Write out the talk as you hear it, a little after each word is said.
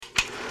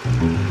Hello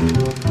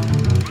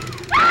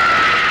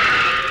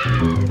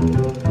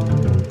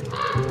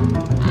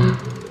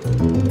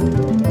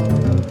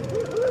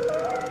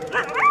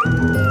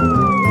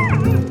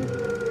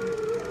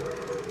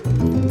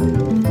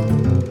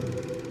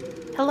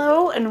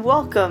and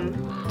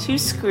welcome to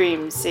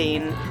Scream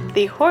Scene,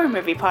 the horror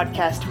movie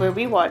podcast where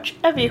we watch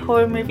every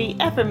horror movie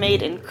ever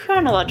made in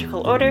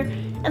chronological order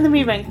and then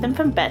we rank them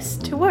from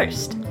best to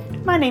worst.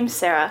 My name's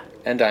Sarah.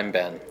 And I'm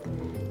Ben.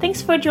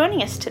 Thanks for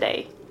joining us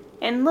today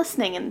and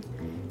listening and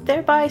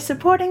thereby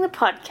supporting the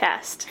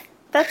podcast.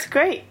 That's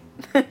great.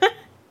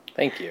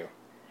 Thank you.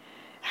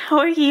 How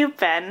are you,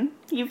 Ben?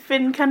 You've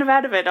been kind of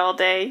out of it all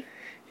day.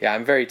 Yeah,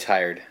 I'm very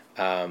tired.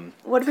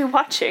 What are we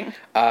watching?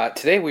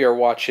 Today we are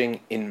watching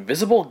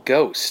Invisible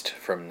Ghost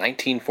from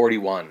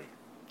 1941.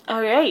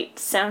 Alright,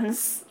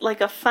 sounds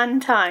like a fun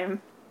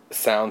time.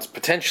 Sounds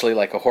potentially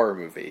like a horror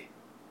movie.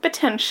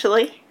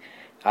 Potentially.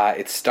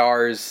 It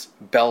stars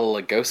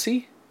Bela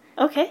Lugosi.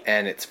 Okay.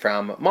 And it's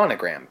from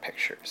Monogram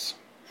Pictures.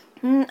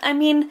 I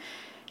mean,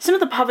 some of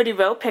the Poverty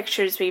Row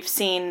pictures we've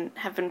seen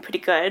have been pretty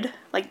good.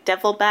 Like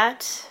Devil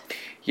Bat.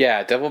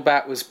 Yeah, Devil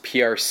Bat was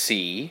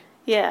PRC.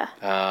 Yeah.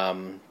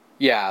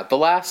 Yeah, the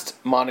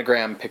last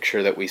Monogram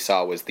picture that we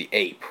saw was The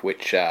Ape,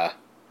 which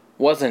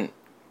wasn't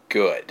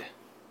good,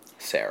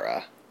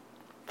 Sarah.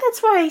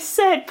 That's why I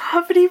said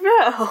Poverty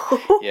Row.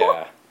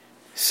 Yeah.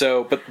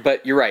 So,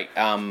 but you're right.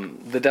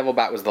 The Devil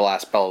Bat was the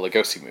last Bela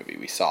Lugosi movie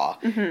we saw.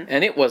 Mm-hmm.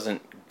 And it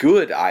wasn't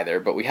good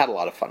either, but we had a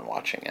lot of fun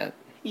watching it.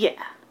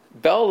 Yeah.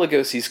 Bela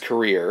Lugosi's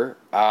career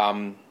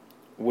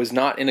was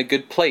not in a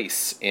good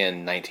place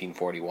in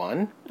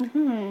 1941.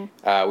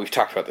 Mm-hmm. We've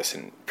talked about this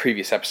in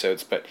previous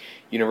episodes, but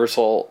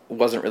Universal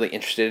wasn't really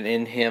interested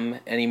in him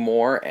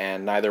anymore,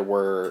 and neither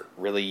were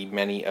really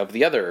many of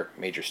the other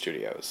major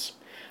studios.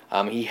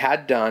 He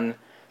had done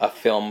a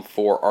film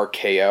for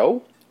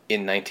RKO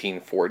in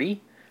 1940,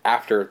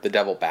 after The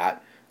Devil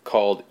Bat,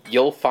 called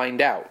You'll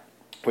Find Out,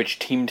 which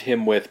teamed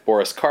him with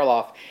Boris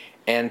Karloff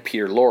and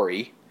Peter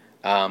Lorre.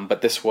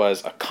 But this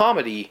was a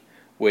comedy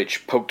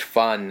which poked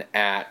fun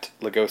at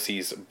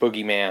Lugosi's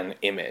boogeyman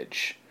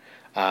image.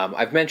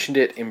 I've mentioned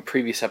it in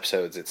previous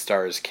episodes. It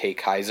stars Kay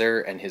Kaiser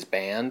and his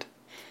band.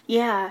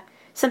 Yeah,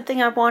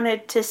 something I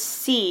wanted to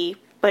see,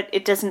 but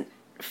it doesn't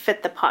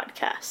fit the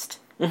podcast.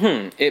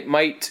 Mm-hmm. It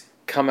might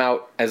come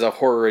out as a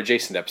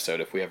horror-adjacent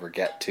episode if we ever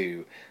get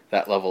to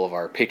that level of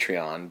our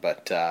Patreon,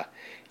 but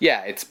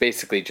yeah, it's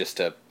basically just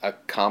a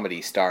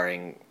comedy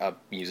starring a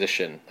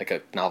musician, like a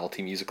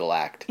novelty musical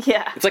act.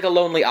 Yeah. It's like a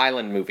Lonely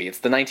Island movie. It's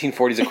the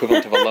 1940s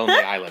equivalent of a Lonely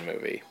Island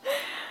movie.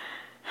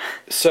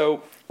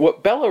 So,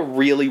 what Bela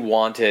really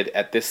wanted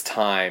at this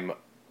time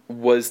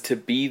was to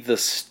be the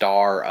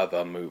star of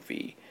a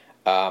movie,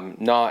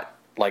 not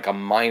like a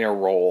minor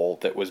role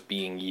that was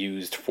being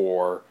used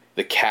for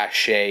the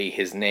cachet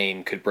his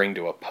name could bring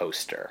to a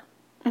poster.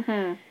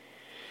 Mm-hmm.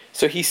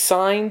 So he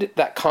signed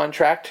that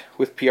contract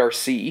with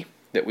PRC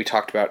that we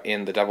talked about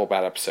in the Devil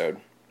Bat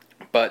episode,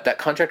 but that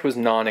contract was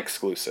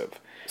non-exclusive.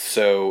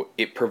 So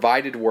it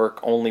provided work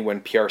only when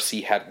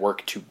PRC had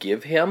work to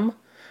give him,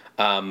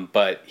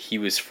 but he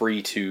was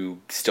free to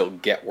still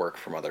get work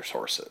from other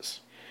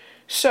sources.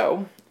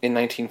 So, in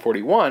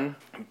 1941,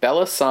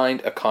 Bela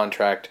signed a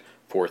contract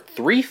for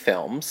 3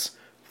 films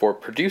for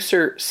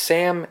producer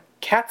Sam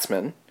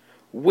Katzman,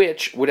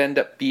 which would end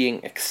up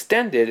being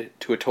extended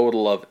to a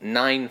total of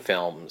 9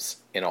 films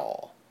in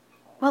all.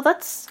 Well,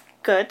 that's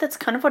good. That's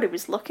kind of what he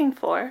was looking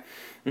for.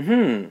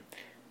 Mm-hmm.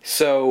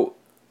 So,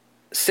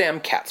 Sam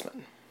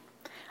Katzman.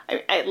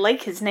 I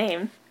like his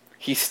name.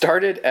 He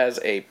started as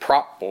a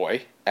prop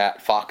boy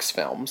at Fox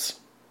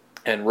Films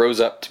and rose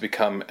up to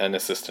become an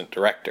assistant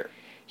director.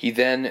 He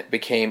then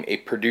became a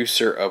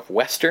producer of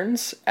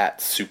westerns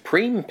at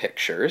Supreme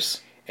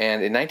Pictures,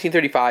 and in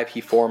 1935 he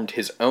formed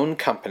his own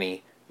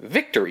company,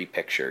 Victory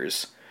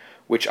Pictures,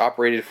 which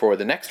operated for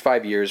the next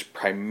 5 years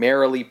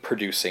primarily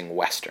producing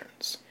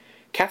westerns.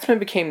 Katzman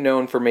became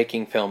known for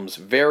making films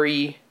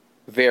very,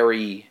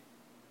 very,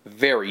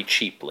 very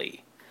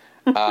cheaply.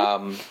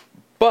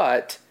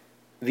 But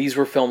these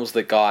were films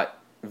that got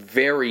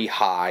very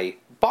high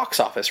box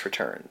office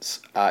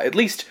returns, at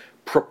least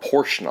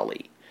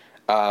proportionally.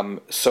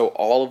 So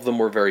all of them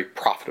were very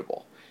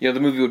profitable. You know,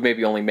 the movie would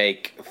maybe only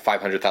make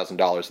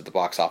 $500,000 at the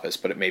box office,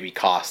 but it maybe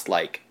cost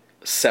like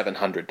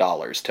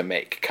 $700 to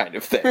make, kind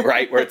of thing,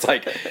 right? Where it's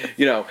like,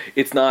 you know,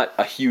 it's not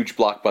a huge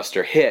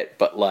blockbuster hit,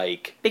 but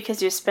like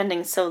because you're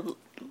spending so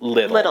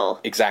little.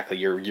 Exactly,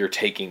 you're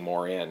taking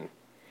more in.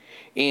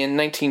 In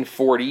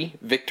 1940,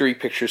 Victory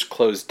Pictures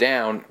closed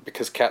down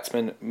because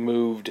Katzman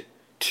moved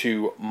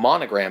to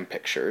Monogram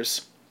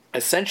Pictures,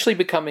 essentially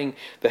becoming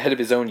the head of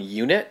his own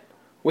unit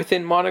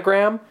within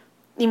Monogram.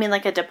 You mean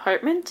like a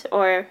department,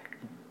 or?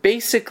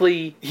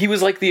 Basically, he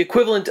was like the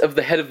equivalent of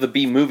the head of the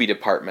B-movie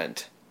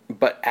department,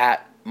 but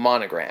at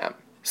Monogram.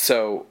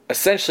 So,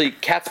 essentially,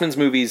 Katzman's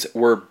movies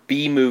were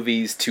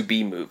B-movies to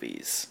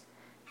B-movies.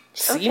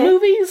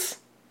 C-movies?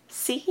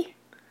 C?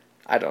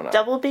 I don't know.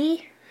 Double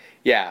B?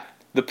 Yeah.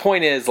 The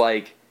point is,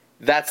 like,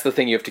 that's the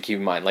thing you have to keep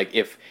in mind. Like,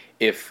 if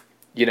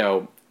you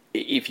know,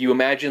 if you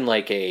imagine,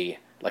 like, a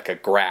like a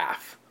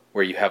graph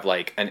where you have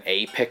like an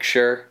A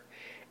picture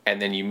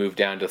and then you move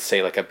down to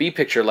say like a B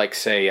picture, like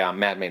say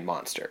Man-Made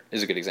Monster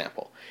is a good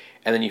example.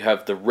 And then you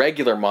have the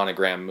regular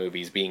Monogram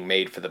movies being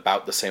made for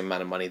about the same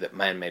amount of money that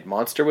Man-Made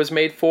Monster was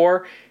made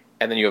for.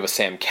 And then you have a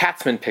Sam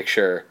Katzman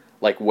picture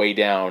like way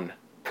down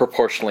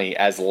proportionally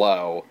as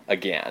low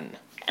again.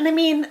 And I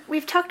mean,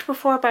 we've talked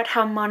before about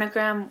how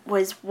Monogram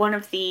was one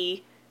of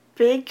the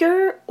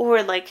bigger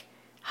or like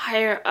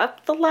higher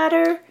up the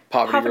ladder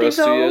Poverty Row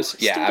Studios?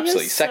 Yeah, studios?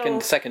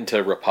 absolutely. Second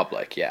to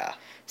Republic, yeah.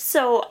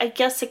 So I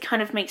guess it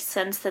kind of makes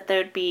sense that there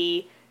would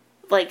be,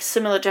 like,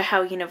 similar to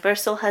how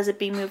Universal has a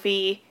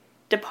B-movie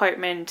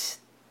department,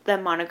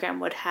 that Monogram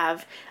would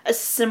have a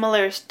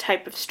similar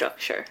type of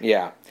structure.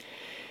 Yeah.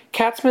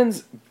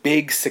 Katzman's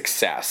big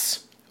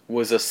success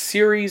was a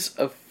series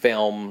of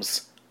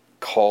films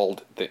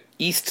called The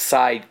East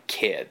Side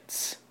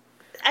Kids.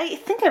 I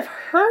think I've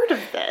heard of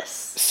this.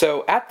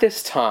 So at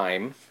this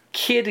time,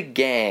 kid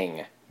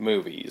gang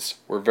movies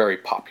were very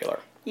popular.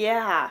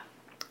 Yeah.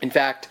 In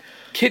fact,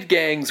 kid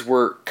gangs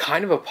were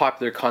kind of a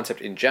popular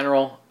concept in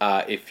general.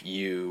 If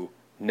you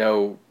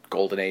know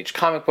Golden Age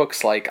comic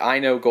books, like I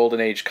know Golden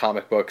Age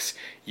comic books,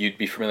 you'd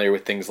be familiar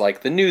with things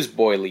like the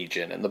Newsboy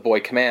Legion and the Boy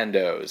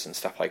Commandos and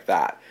stuff like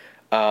that.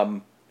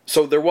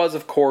 So there was,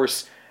 of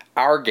course,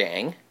 our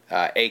gang,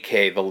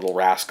 aka the Little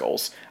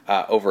Rascals,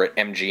 over at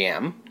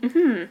MGM.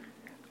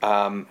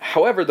 Mm-hmm.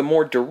 However, the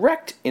more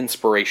direct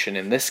inspiration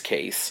in this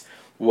case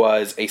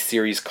was a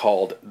series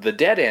called The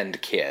Dead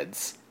End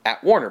Kids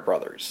at Warner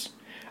Brothers,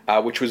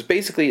 which was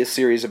basically a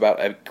series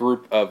about a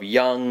group of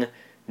young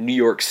New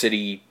York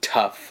City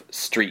tough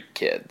street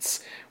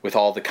kids with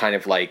all the kind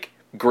of like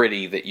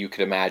gritty that you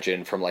could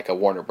imagine from like a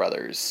Warner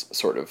Brothers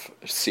sort of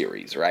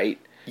series, right?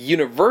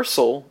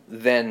 Universal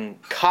then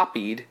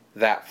copied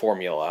that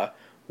formula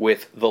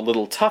with The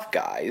Little Tough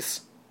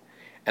Guys,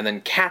 and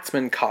then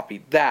Katzman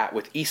copied that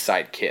with East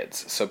Side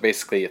Kids. So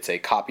basically it's a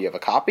copy of a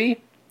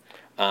copy.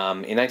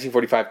 In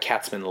 1945,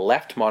 Katzman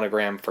left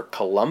Monogram for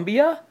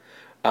Columbia,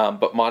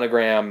 but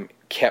Monogram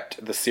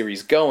kept the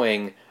series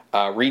going,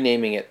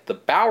 renaming it The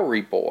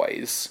Bowery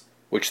Boys,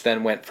 which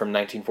then went from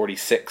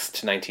 1946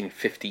 to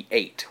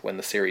 1958 when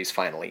the series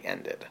finally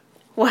ended.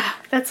 Wow,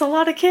 that's a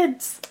lot of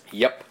kids.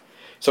 Yep.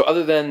 So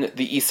other than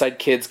the East Side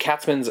Kids,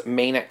 Katzman's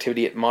main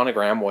activity at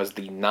Monogram was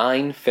the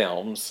 9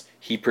 films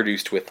he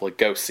produced with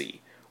Lugosi,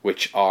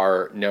 which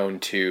are known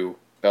to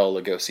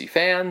Bela Lugosi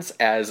fans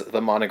as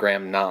the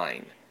Monogram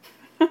 9.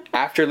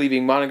 After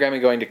leaving Monogram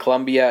and going to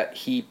Columbia,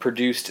 he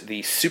produced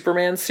the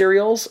Superman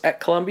serials at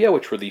Columbia,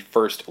 which were the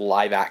first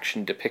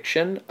live-action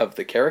depiction of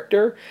the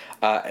character.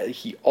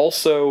 He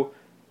also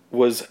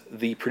was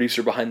the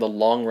producer behind the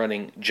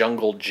long-running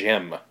Jungle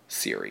Jim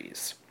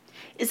series.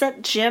 Is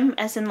that Jim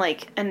as in,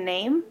 like, a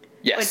name?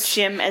 Yes. Or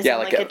Jim as in,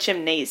 like a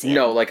gymnasium?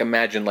 No, like,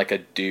 imagine, like, a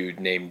dude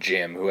named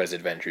Jim who has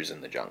adventures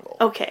in the jungle.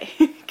 Okay.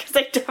 Because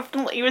I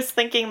definitely was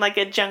thinking, like,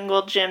 a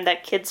jungle gym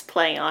that kids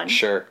play on.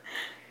 Sure.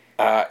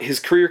 His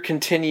career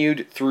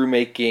continued through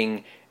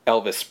making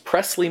Elvis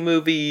Presley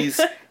movies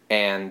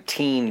and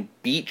teen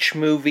beach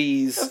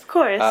movies. Of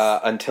course.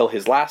 Until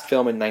his last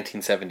film in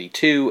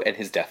 1972 and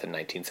his death in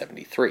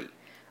 1973.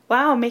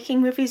 Wow,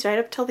 making movies right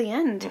up till the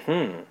end.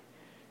 Mm-hmm.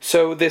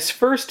 So this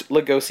first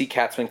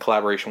Lugosi-Katzman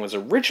collaboration was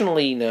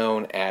originally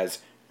known as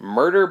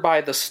Murder by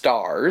the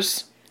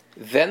Stars.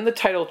 Then the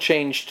title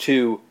changed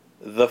to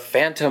The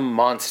Phantom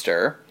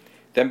Monster.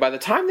 Then by the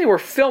time they were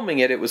filming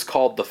it, it was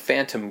called The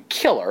Phantom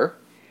Killer.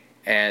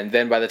 And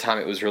then by the time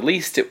it was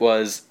released, it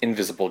was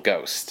Invisible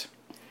Ghost.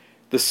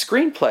 The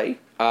screenplay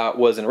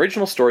was an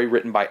original story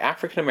written by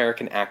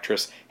African-American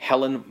actress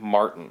Helen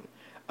Martin.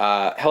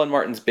 Helen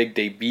Martin's big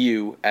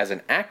debut as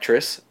an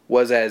actress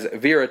was as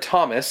Vera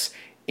Thomas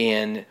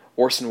in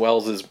Orson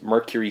Welles'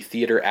 Mercury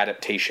Theatre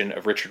adaptation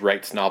of Richard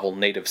Wright's novel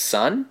Native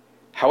Son.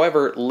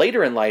 However,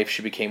 later in life,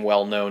 she became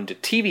well known to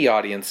TV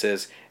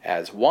audiences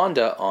as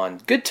Wanda on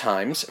Good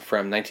Times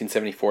from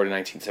 1974 to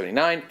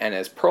 1979, and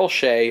as Pearl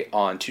Shea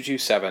on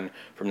 227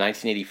 from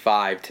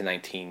 1985 to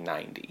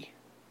 1990.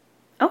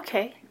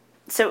 Okay.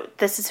 So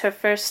this is her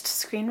first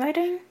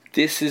screenwriting?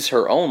 This is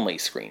her only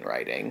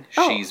screenwriting.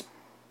 Oh. She's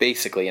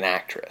basically an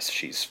actress.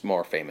 She's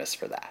more famous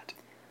for that.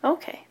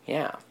 Okay.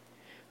 Yeah.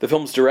 The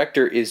film's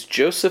director is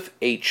Joseph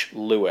H.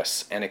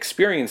 Lewis, an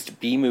experienced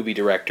B-movie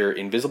director.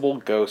 Invisible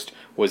Ghost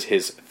was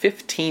his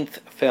 15th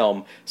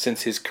film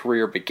since his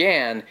career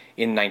began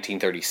in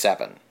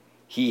 1937.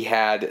 He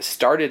had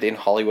started in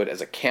Hollywood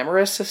as a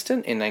camera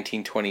assistant in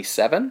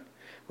 1927,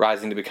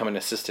 rising to become an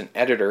assistant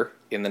editor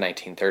in the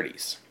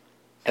 1930s.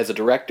 As a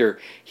director,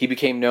 he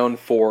became known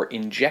for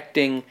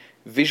injecting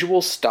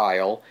visual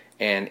style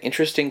and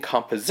interesting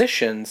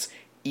compositions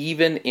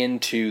even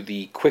into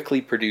the quickly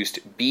produced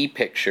B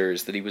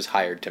pictures that he was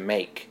hired to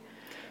make.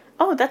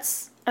 Oh,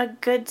 that's a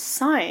good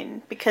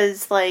sign,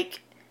 because,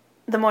 like,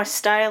 the more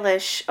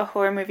stylish a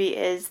horror movie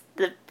is,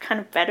 the kind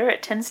of better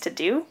it tends to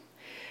do.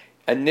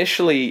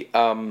 Initially,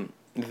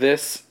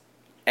 this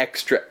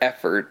extra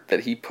effort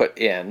that he put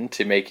in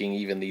to making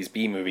even these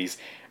B movies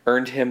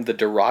earned him the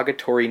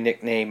derogatory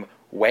nickname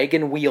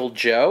Wagon Wheel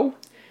Joe,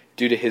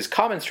 due to his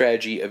common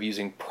strategy of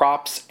using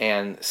props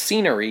and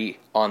scenery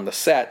on the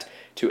set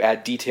to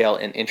add detail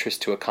and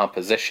interest to a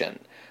composition,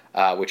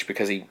 which,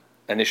 because he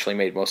initially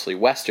made mostly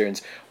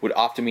westerns, would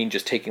often mean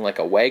just taking like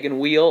a wagon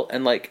wheel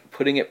and like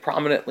putting it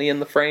prominently in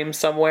the frame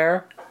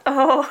somewhere.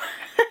 Oh,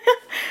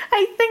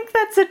 I think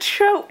that's a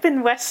trope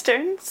in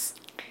westerns.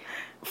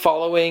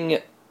 Following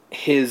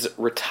his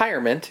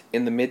retirement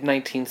in the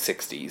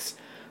mid-1960s,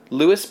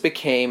 Lewis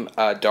became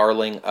a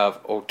darling of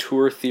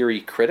auteur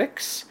theory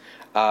critics,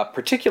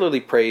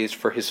 particularly praised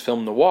for his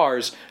film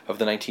noirs of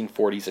the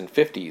 1940s and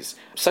 50s,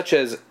 such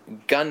as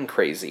Gun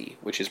Crazy,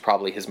 which is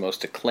probably his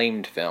most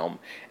acclaimed film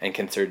and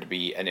considered to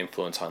be an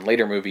influence on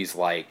later movies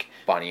like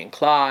Bonnie and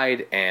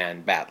Clyde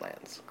and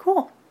Badlands.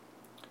 Cool.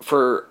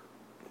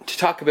 To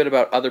talk a bit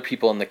about other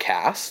people in the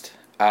cast,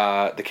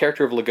 the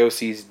character of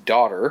Lugosi's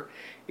daughter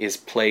is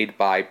played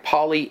by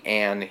Polly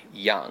Ann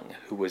Young,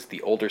 who was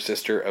the older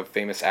sister of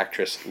famous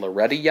actress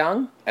Loretta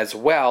Young, as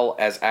well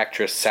as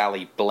actress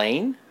Sally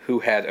Blaine, who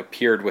had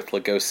appeared with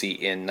Lugosi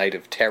in Night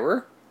of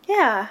Terror.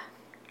 Yeah.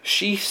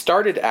 She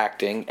started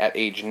acting at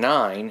age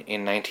 9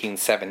 in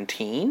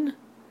 1917,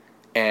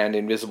 and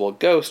Invisible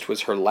Ghost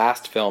was her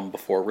last film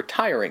before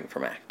retiring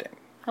from acting.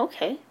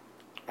 Okay.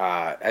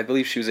 I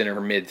believe she was in her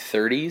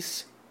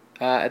mid-30s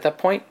at that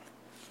point,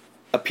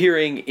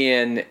 appearing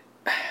in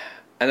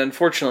an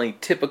unfortunately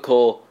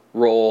typical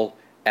role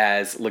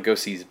as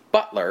Lugosi's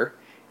butler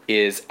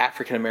is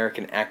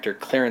African-American actor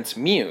Clarence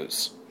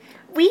Muse.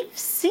 We've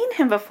seen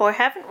him before,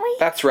 haven't we?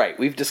 That's right.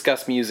 We've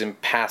discussed Muse in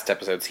past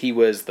episodes. He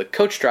was the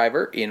coach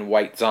driver in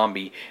White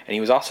Zombie, and he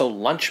was also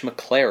Lunch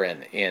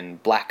McLaren in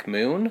Black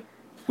Moon.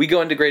 We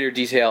go into greater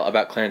detail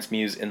about Clarence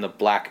Muse in the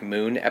Black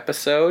Moon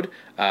episode,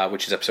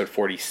 which is episode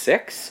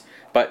 46,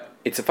 but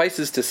it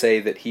suffices to say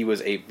that he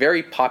was a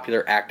very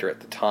popular actor at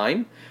the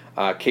time,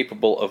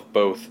 capable of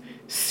both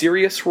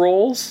serious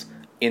roles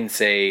in,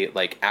 say,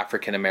 like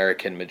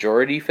African-American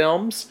majority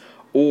films,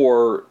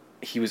 or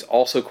he was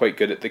also quite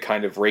good at the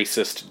kind of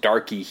racist,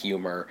 darky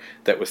humor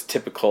that was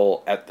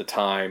typical at the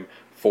time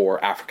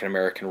for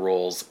African-American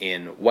roles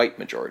in white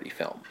majority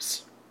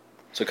films.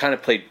 So kind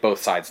of played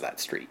both sides of that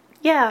street.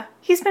 Yeah,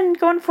 he's been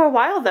going for a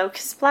while, though,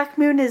 because Black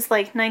Moon is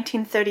like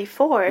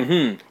 1934,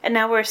 and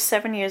now we're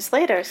 7 years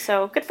later,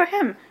 so good for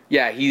him.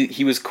 Yeah,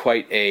 he was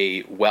quite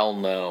a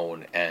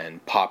well-known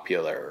and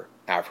popular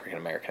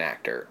African-American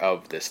actor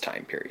of this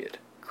time period.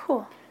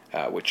 Cool.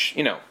 Which,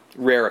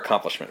 rare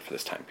accomplishment for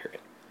this time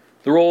period.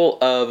 The role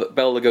of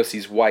Bela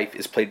Lugosi's wife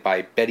is played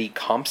by Betty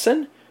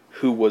Compson,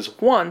 who was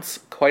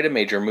once quite a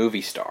major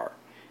movie star.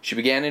 She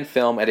began in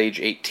film at age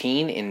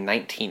 18 in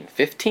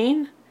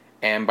 1915,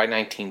 and by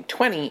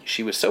 1920,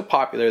 she was so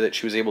popular that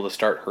she was able to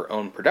start her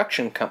own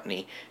production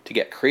company to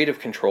get creative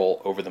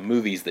control over the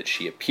movies that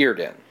she appeared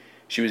in.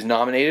 She was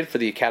nominated for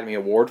the Academy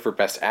Award for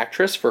Best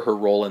Actress for her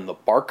role in The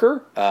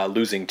Barker,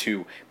 losing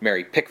to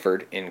Mary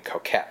Pickford in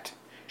Coquette.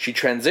 She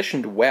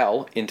transitioned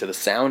well into the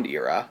sound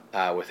era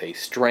with a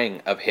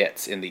string of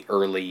hits in the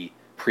early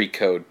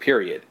pre-Code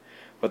period.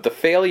 But the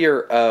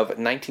failure of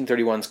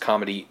 1931's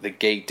comedy The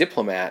Gay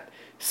Diplomat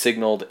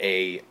signaled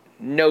a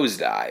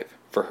nosedive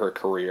for her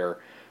career,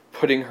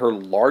 putting her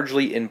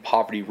largely in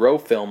Poverty Row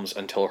films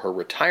until her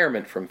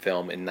retirement from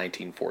film in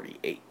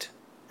 1948.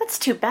 That's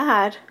too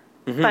bad.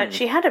 But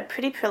she had a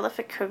pretty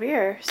prolific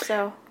career,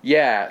 so...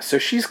 Yeah, so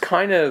she's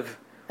kind of...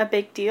 a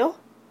big deal?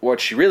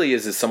 What she really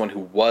is someone who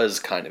was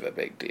kind of a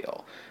big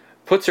deal.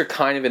 Puts her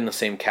kind of in the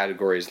same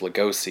category as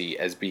Lugosi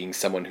as being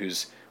someone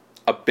who's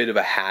a bit of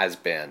a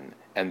has-been,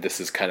 and this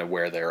is kind of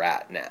where they're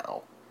at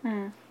now.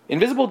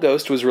 Invisible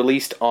Ghost was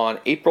released on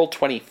April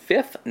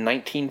 25th,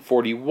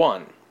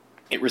 1941.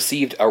 It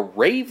received a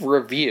rave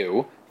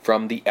review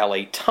from the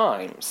LA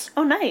Times.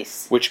 Oh,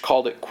 nice. Which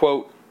called it,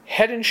 quote,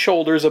 head and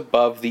shoulders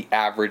above the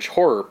average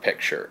horror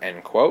picture,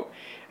 end quote,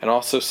 and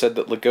also said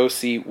that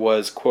Lugosi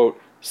was, quote,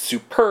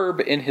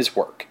 superb in his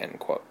work, end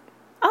quote.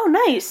 Oh,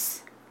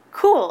 nice.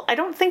 Cool. I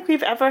don't think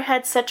we've ever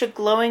had such a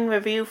glowing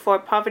review for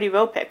Poverty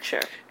Row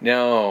Picture.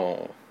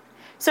 No.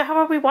 So how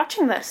are we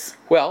watching this?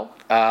 Well,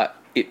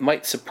 it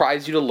might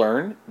surprise you to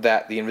learn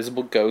that The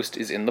Invisible Ghost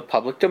is in the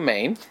public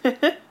domain.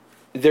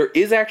 There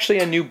is actually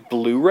a new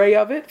Blu-ray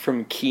of it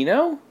from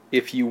Kino,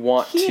 if you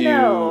want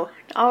Kino,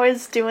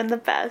 always doing the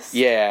best.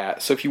 Yeah,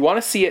 so if you want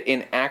to see it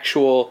in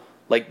actual,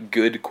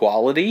 good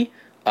quality,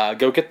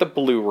 go get the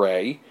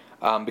Blu-ray,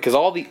 because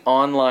all the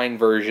online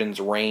versions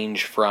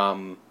range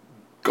from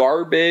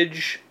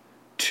garbage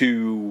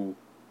to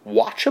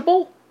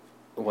watchable.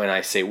 When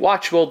I say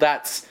watchable,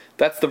 that's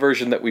the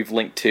version that we've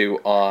linked to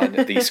on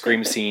the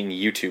Scream Scene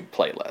YouTube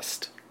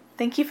playlist.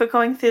 Thank you for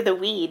going through the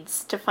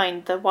weeds to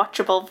find the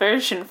watchable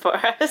version for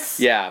us.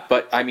 Yeah,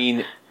 but I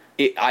mean,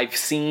 I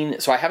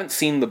haven't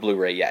seen the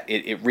Blu-ray yet.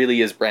 It really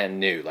is brand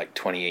new,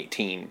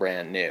 2018,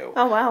 brand new.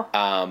 Oh,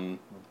 wow.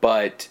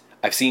 But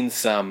I've seen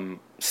some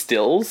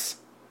stills,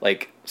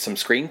 some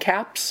screen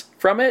caps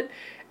from it,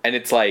 and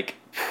it's,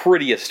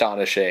 pretty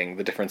astonishing,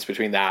 the difference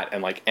between that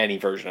and, any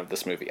version of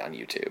this movie on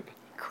YouTube.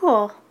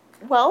 Cool.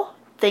 Well,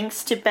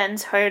 thanks to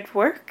Ben's hard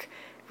work,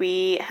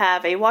 We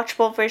have a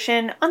watchable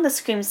version on the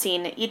Scream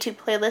Scene YouTube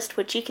playlist,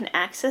 which you can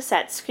access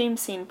at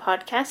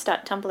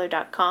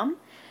screamscenepodcast.tumblr.com.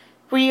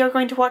 We are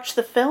going to watch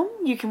the film.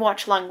 You can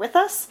watch along with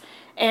us.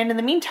 And in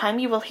the meantime,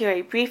 you will hear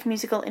a brief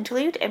musical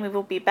interlude, and we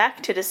will be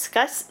back to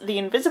discuss The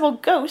Invisible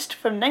Ghost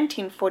from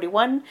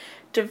 1941,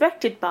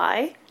 directed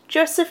by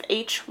Joseph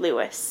H.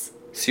 Lewis.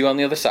 See you on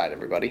the other side,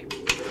 everybody.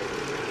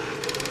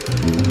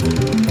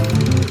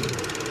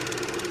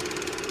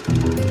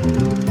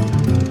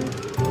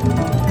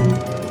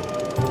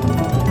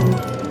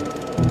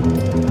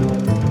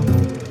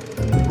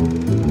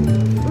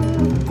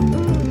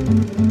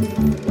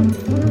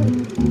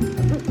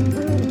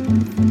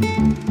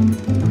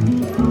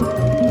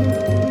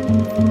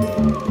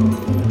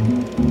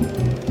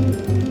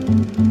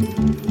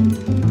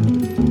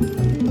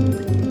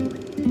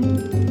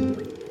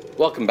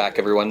 Welcome back,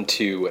 everyone,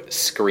 to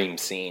Scream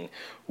Scene.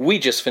 We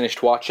just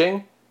finished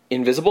watching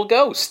Invisible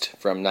Ghost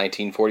from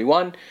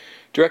 1941,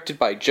 directed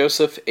by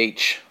Joseph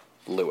H.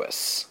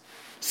 Lewis.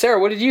 Sarah,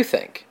 what did you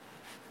think?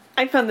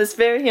 I found this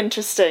very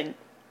interesting.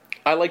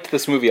 I liked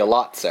this movie a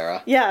lot,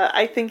 Sarah. Yeah,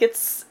 I think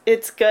it's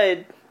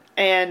good,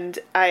 and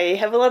I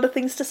have a lot of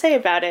things to say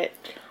about it.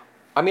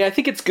 I mean, I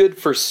think it's good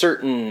for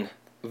certain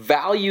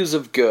values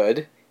of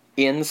good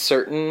in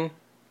certain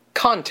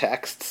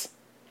contexts.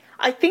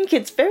 I think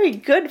it's very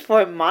good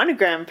for a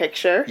Monogram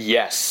picture.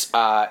 Yes,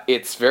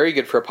 it's very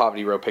good for a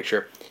Poverty Row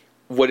picture.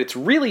 What it's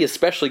really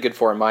especially good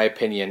for, in my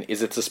opinion,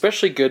 is it's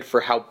especially good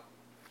for how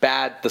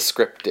bad the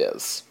script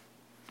is.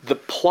 The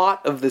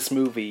plot of this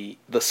movie,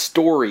 the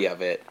story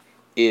of it,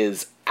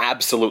 is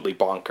absolutely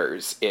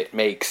bonkers. It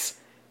makes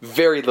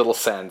very little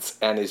sense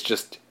and is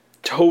just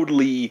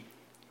totally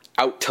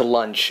out to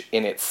lunch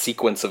in its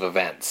sequence of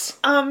events.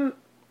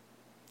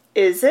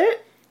 Is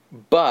it?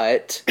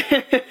 But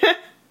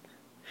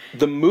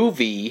the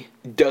movie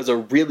does a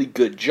really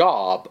good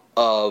job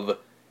of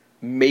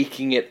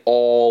making it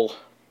all,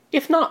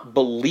 if not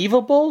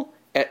believable,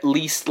 at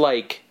least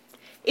like...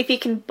 If you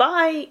can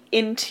buy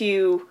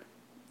into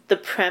the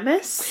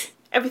premise,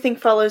 everything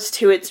follows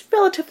to its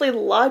relatively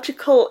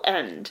logical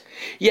end.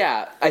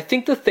 Yeah, I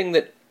think the thing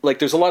that, like,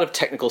 there's a lot of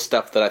technical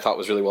stuff that I thought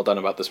was really well done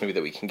about this movie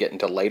that we can get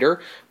into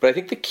later, but I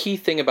think the key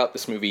thing about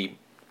this movie,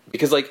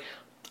 because, like,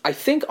 I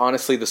think,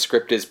 honestly, the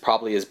script is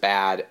probably as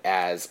bad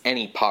as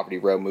any Poverty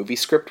Row movie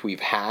script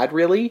we've had,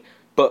 really.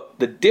 But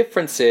the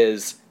difference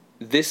is,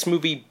 this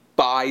movie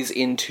buys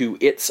into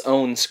its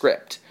own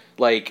script,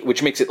 like,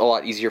 which makes it a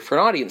lot easier for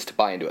an audience to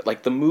buy into it.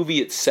 Like, the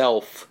movie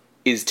itself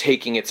is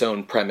taking its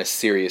own premise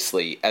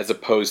seriously, as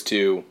opposed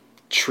to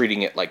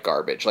treating it like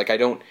garbage. Like,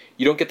 you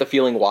don't get the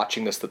feeling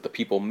watching this that the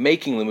people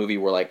making the movie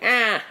were like,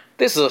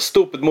 this is a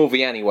stupid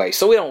movie anyway,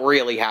 so we don't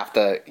really have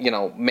to,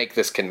 make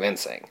this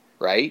convincing,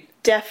 right?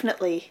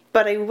 Definitely.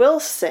 But I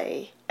will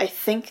say, I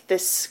think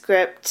this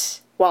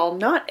script, while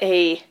not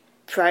a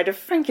Bride of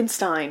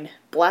Frankenstein,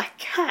 Black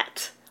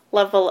Cat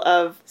level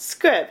of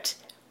script,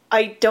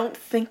 I don't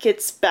think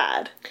it's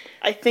bad.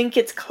 I think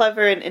it's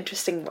clever in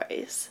interesting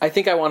ways. I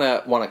think I want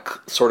to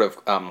sort of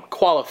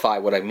qualify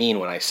what I mean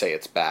when I say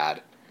it's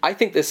bad. I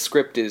think this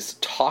script is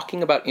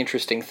talking about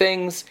interesting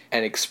things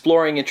and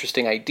exploring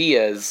interesting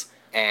ideas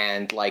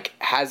and, like,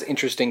 has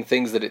interesting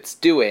things that it's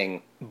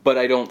doing, but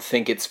I don't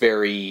think it's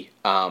very,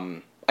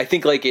 I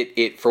think, like,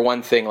 it for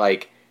one thing,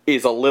 like,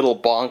 is a little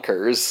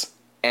bonkers,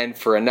 and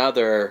for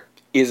another,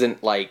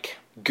 isn't, like,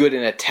 good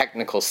in a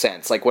technical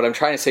sense. Like, what I'm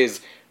trying to say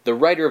is, the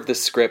writer of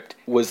this script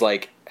was,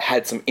 like,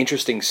 had some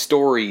interesting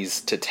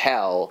stories to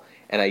tell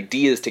and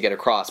ideas to get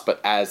across, but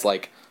as,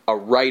 like, a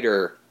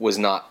writer was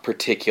not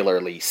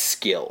particularly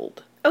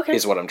skilled, Okay.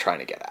 Is what I'm trying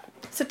to get at.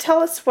 So tell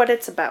us what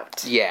it's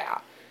about. Yeah.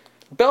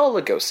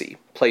 Bela Lugosi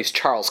plays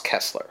Charles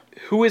Kessler,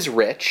 who is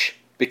rich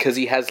because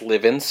he has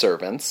live-in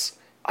servants.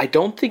 I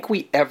don't think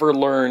we ever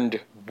learned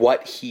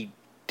what he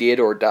did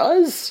or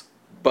does,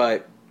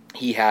 but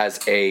he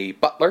has a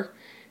butler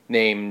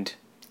named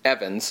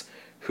Evans,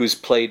 who's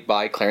played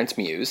by Clarence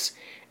Muse,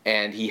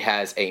 and he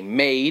has a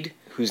maid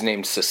who's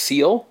named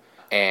Cecile,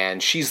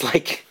 and she's,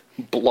 like,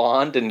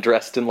 blonde and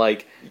dressed in,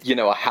 like,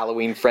 a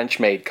Halloween French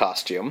maid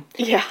costume.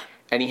 Yeah.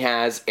 And he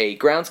has a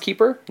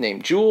groundskeeper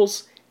named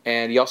Jules,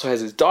 and he also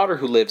has his daughter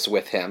who lives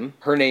with him.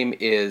 Her name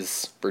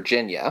is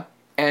Virginia.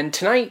 And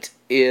tonight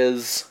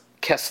is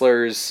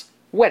Kessler's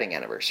wedding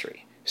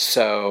anniversary.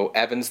 So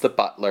Evans the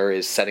butler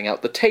is setting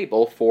out the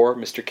table for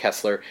Mr.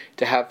 Kessler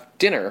to have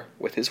dinner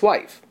with his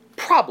wife.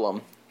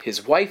 Problem,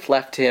 his wife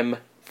left him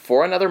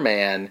for another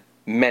man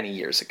many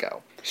years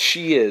ago.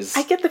 She is...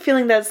 I get the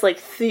feeling that's like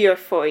 3 or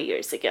 4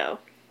 years ago.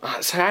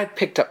 So I had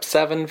picked up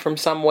 7 from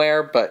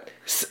somewhere, but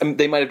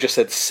they might have just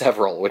said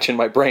several, which in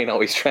my brain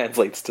always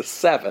translates to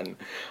 7.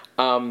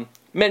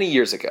 Many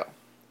years ago.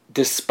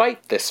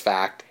 Despite this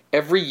fact,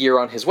 every year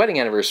on his wedding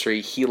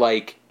anniversary, he,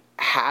 like,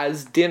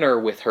 has dinner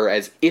with her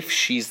as if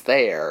she's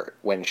there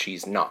when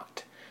she's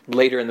not.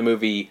 Later in the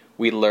movie,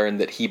 we learn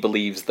that he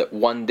believes that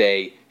one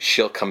day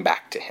she'll come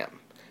back to him,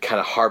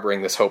 kind of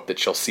harboring this hope that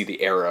she'll see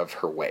the error of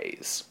her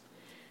ways.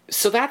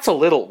 So that's a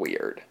little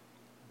weird.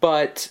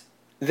 But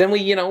then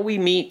we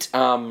meet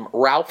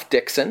Ralph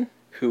Dixon,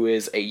 who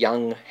is a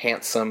young,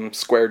 handsome,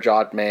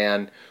 square-jawed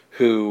man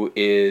who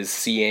is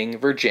seeing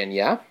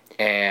Virginia.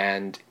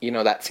 And,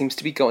 that seems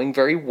to be going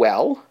very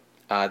well.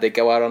 They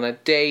go out on a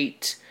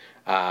date.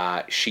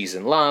 She's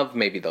in love.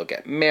 Maybe they'll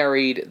get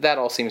married. That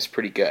all seems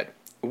pretty good.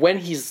 When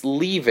he's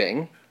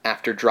leaving,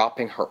 after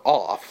dropping her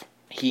off,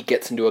 he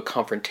gets into a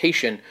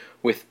confrontation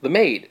with the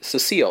maid,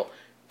 Cecile.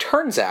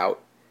 Turns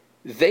out,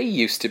 they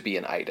used to be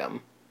an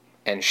item,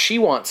 and she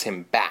wants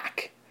him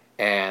back.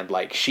 And,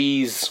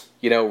 she's,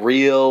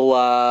 real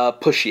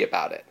pushy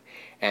about it.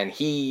 And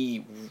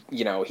he,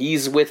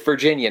 he's with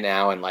Virginia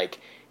now, and,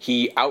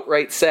 he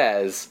outright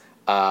says,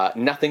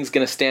 nothing's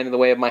gonna stand in the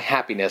way of my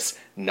happiness,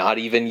 not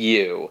even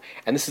you.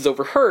 And this is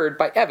overheard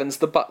by Evans,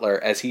 the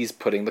butler, as he's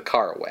putting the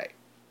car away.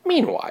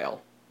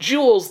 Meanwhile,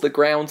 Jules, the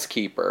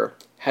groundskeeper,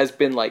 has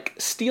been,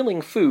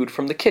 stealing food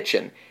from the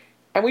kitchen.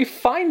 And we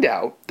find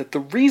out that the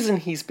reason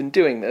he's been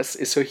doing this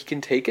is so he can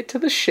take it to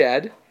the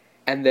shed,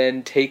 and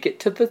then take it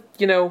to the,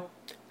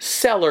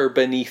 cellar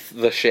beneath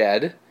the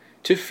shed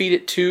to feed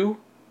it to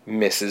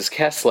Mrs.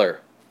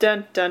 Kessler.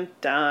 Dun, dun,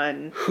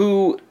 dun.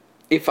 Who,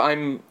 if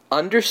I'm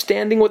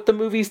understanding what the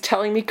movie's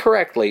telling me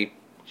correctly...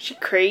 She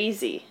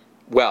crazy.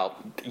 Well,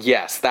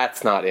 yes,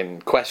 that's not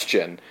in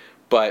question,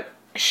 but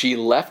she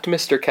left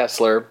Mr.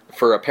 Kessler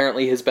for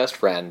apparently his best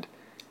friend,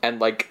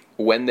 and,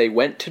 when they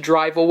went to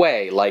drive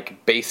away,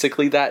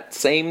 basically that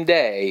same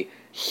day,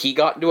 he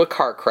got into a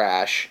car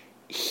crash,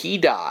 he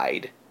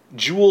died,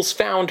 Jules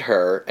found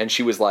her, and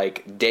she was,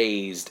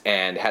 dazed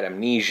and had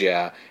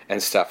amnesia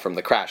and stuff from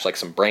the crash,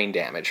 some brain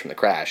damage from the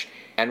crash.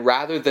 And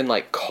rather than,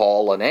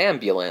 call an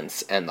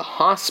ambulance and the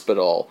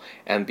hospital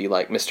and be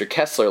like, Mr.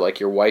 Kessler,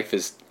 your wife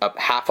is up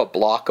half a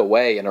block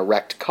away in a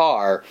wrecked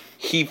car,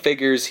 he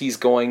figures he's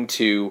going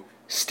to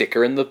stick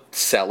her in the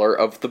cellar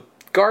of the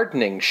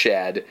gardening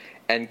shed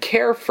and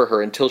care for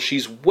her until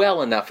she's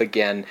well enough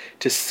again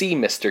to see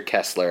Mr.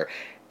 Kessler.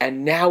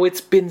 And now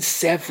it's been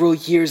several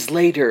years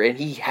later, and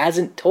he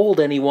hasn't told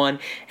anyone,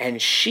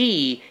 and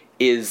she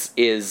is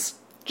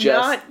just...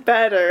 Not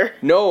better.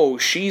 No,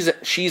 she's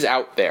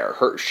out there.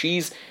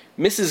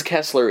 Mrs.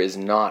 Kessler is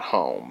not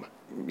home.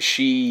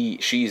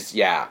 She's,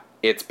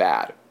 it's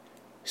bad.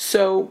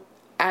 So,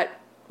 at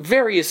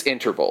various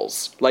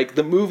intervals,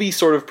 the movie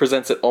sort of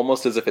presents it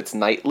almost as if it's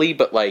nightly,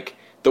 but,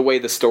 the way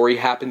the story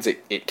happens,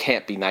 it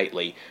can't be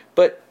nightly.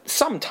 But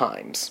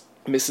sometimes,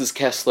 Mrs.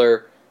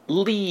 Kessler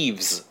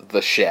leaves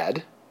the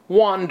shed,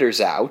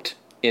 wanders out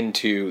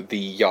into the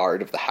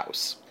yard of the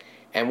house.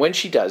 And when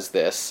she does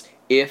this,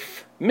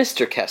 if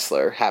Mr.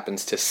 Kessler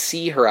happens to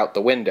see her out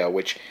the window,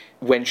 which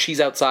when she's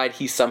outside,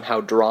 he's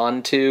somehow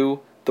drawn to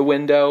the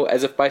window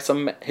as if by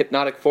some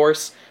hypnotic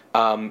force,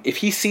 if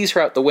he sees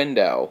her out the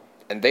window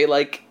and they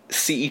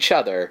see each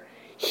other,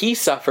 he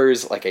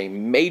suffers a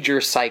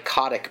major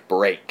psychotic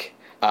break.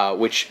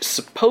 Which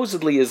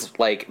supposedly is,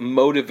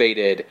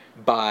 motivated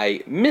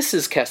by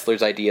Mrs.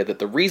 Kessler's idea that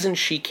the reason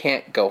she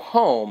can't go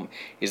home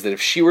is that if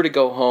she were to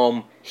go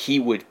home, he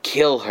would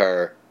kill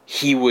her.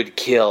 He would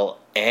kill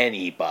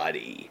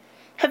anybody.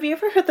 Have you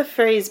ever heard the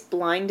phrase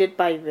blinded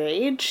by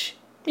rage?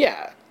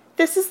 Yeah.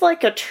 This is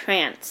like a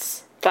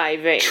trance by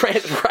rage.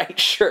 Right,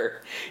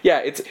 sure. Yeah,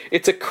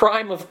 it's a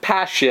crime of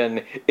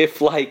passion if,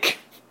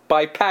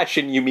 by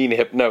passion you mean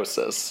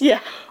hypnosis. Yeah.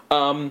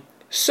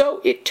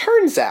 So it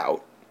turns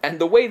out, and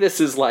the way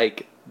this is,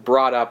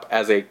 brought up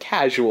as a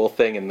casual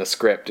thing in the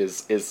script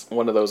is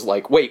one of those,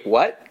 wait,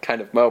 what?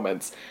 Kind of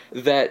moments,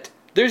 that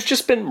there's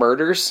just been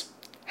murders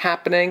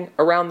happening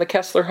around the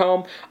Kessler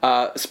home.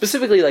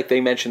 Specifically,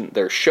 they mentioned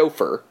their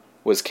chauffeur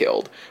was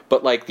killed,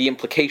 but, the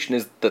implication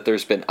is that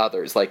there's been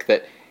others,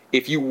 that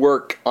if you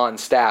work on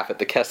staff at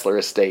the Kessler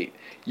estate,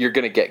 you're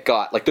gonna get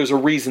got. There's a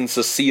reason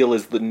Cecile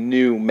is the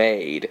new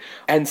maid.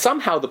 And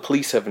somehow the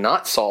police have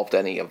not solved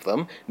any of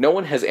them. No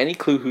one has any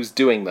clue who's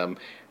doing them,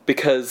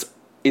 because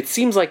it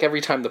seems like every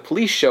time the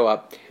police show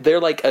up,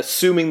 they're,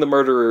 assuming the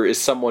murderer is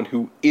someone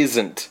who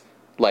isn't,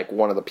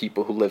 one of the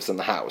people who lives in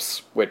the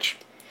house, which,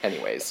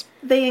 anyways.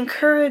 They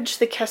encourage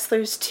the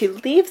Kesslers to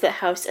leave the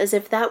house as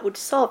if that would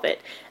solve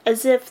it,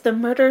 as if the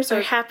murders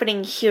are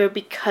happening here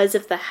because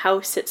of the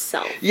house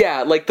itself.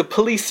 Yeah, the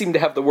police seem to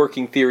have the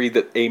working theory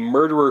that a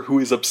murderer who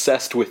is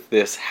obsessed with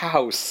this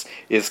house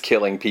is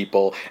killing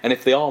people, and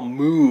if they all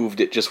moved,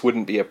 it just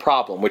wouldn't be a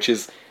problem, which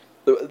is...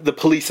 The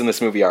police in this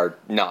movie are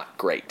not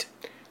great.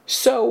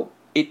 So,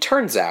 it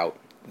turns out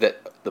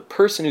that the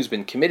person who's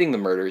been committing the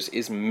murders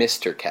is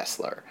Mr.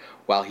 Kessler,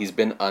 while he's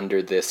been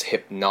under this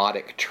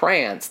hypnotic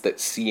trance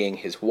that seeing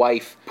his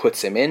wife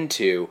puts him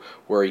into,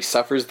 where he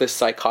suffers this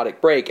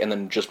psychotic break and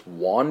then just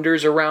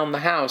wanders around the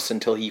house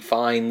until he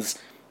finds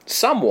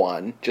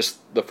someone, just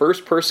the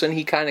first person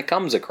he kind of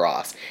comes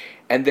across,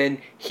 and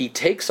then he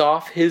takes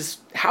off his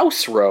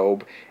house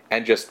robe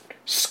and just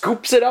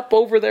scoops it up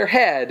over their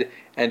head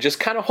and just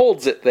kind of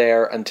holds it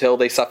there until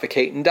they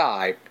suffocate and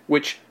die,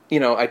 which,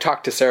 I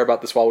talked to Sarah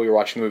about this while we were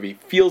watching the movie,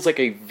 feels like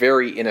a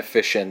very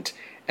inefficient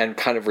and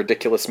kind of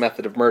ridiculous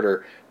method of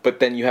murder, but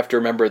then you have to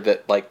remember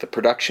that, the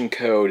production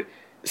code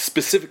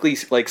specifically,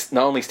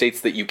 not only states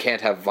that you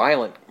can't have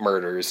violent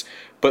murders,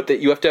 but that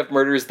you have to have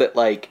murders that,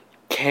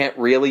 can't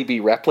really be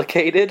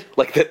replicated,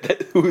 like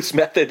that whose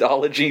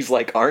methodologies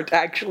like aren't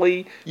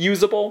actually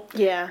usable.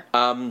 Yeah.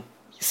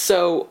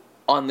 So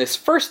on this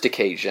first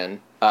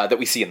occasion that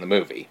we see in the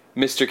movie,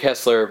 Mr.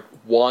 Kessler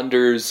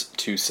wanders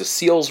to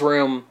Cecile's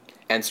room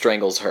and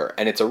strangles her,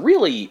 and it's a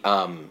really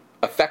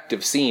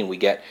effective scene. We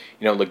get,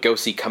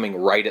 Lugosi coming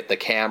right at the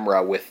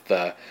camera with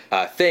the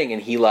thing,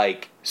 and he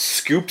like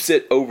scoops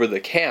it over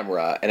the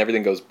camera, and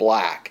everything goes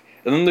black.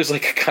 And then there's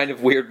like a kind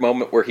of weird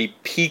moment where he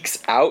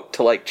peeks out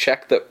to like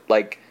check that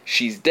like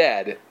she's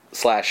dead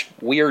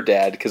 / we're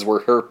dead because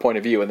we're her point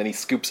of view, and then he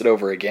scoops it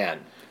over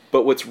again.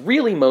 But what's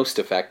really most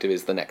effective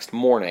is the next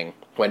morning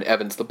when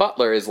Evans the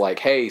butler is like,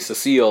 hey,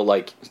 Cecile,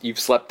 like, you've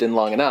slept in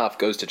long enough,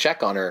 goes to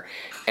check on her,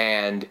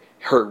 and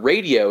her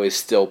radio is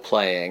still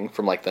playing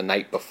from like the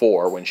night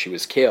before when she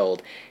was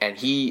killed, and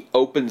he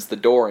opens the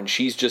door and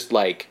she's just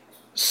like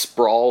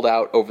sprawled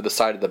out over the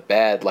side of the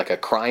bed like a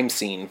crime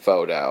scene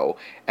photo,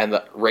 and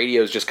the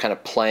radio's just kind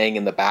of playing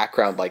in the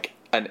background like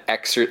an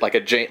excerpt, like the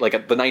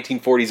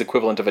 1940s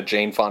equivalent of a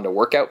Jane Fonda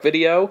workout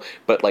video,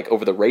 but like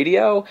over the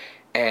radio,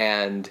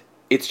 and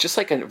it's just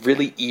like a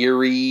really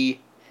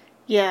eerie,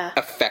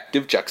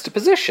 effective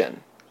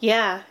juxtaposition.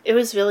 Yeah, it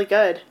was really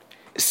good.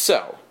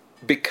 So,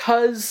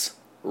 because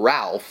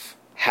Ralph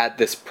had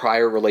this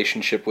prior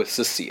relationship with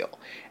Cecile,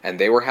 and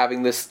they were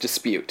having this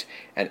dispute,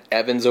 and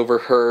Evans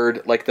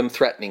overheard like them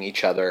threatening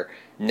each other,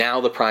 now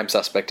the prime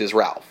suspect is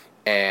Ralph.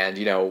 And,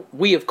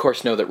 we of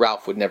course know that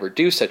Ralph would never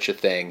do such a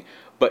thing,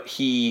 but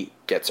he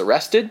gets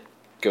arrested,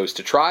 goes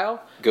to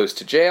trial, goes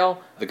to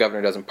jail, the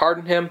governor doesn't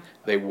pardon him,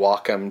 they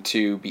walk him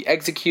to be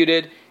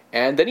executed,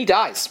 and then he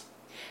dies.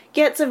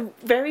 Yeah, it's a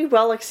very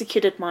well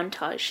executed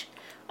montage.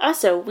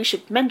 Also, we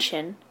should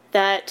mention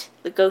that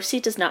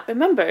Lugosi does not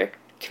remember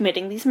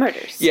committing these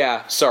murders.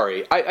 Yeah,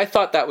 sorry. I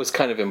thought that was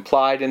kind of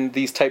implied in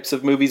these types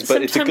of movies,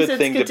 but sometimes it's a good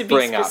thing to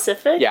bring up.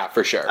 Yeah,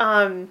 for sure.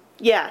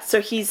 Yeah,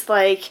 so he's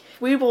like,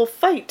 we will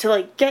fight to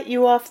like get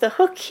you off the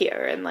hook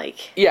here, and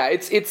like. Yeah,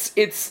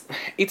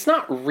 it's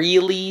not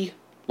really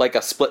like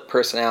a split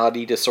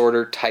personality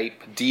disorder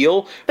type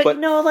deal,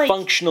 but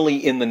functionally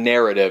in the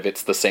narrative,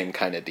 it's the same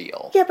kind of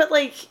deal. Yeah, but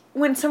like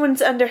when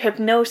someone's under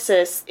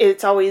hypnosis,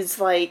 it's always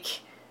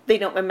like they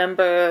don't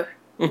remember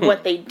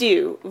what they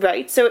do,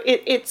 right? So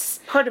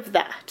it's part of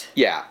that.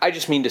 Yeah, I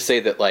just mean to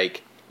say that,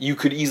 like, you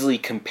could easily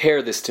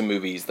compare this to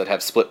movies that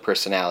have split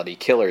personality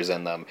killers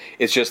in them.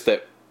 It's just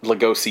that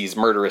Lugosi's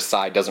murderous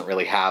side doesn't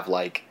really have,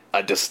 like,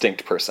 a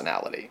distinct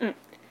personality.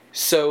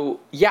 So,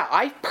 yeah,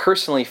 I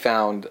personally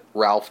found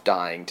Ralph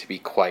dying to be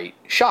quite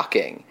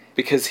shocking,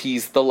 because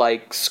he's the,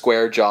 like,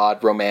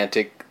 square-jawed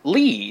romantic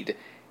lead.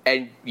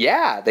 And,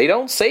 yeah, they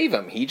don't save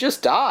him. He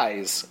just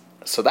dies.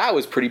 So that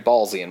was pretty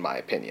ballsy, in my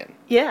opinion.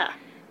 Yeah.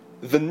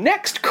 The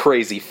next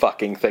crazy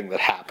fucking thing that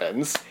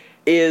happens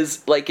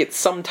is, like, it's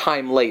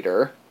sometime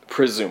later,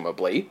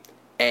 presumably,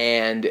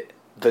 and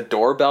the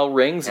doorbell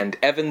rings, and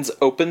Evans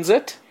opens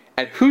it,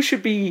 and who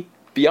should be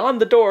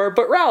beyond the door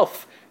but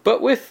Ralph?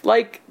 But with,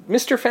 like,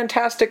 Mr.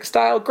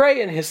 Fantastic-style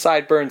gray in his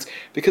sideburns,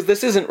 because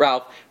this isn't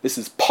Ralph, this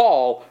is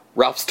Paul,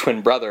 Ralph's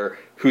twin brother,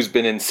 who's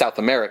been in South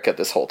America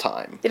this whole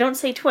time. They don't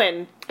say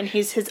twin, and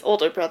he's his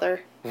older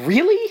brother.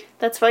 Really?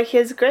 That's why he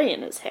has gray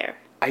in his hair.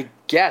 I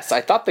guess.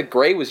 I thought the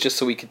gray was just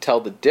so we could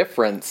tell the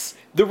difference.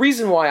 The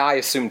reason why I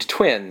assumed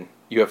twin,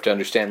 you have to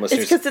understand,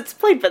 listeners... It's because it's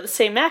played by the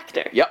same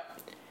actor.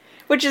 Yep.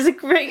 Which is a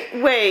great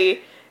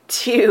way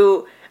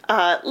to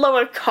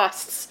lower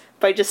costs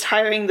by just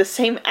hiring the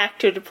same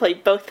actor to play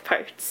both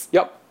parts.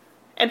 Yep.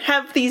 And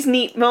have these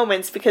neat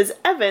moments, because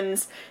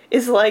Evans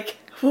is like,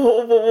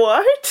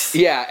 what?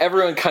 Yeah,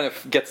 everyone kind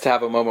of gets to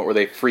have a moment where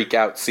they freak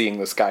out seeing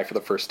this guy for the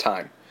first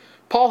time.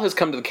 Paul has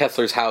come to the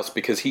Kessler's house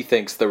because he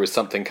thinks there was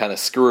something kind of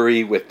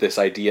screwy with this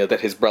idea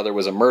that his brother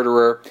was a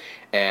murderer,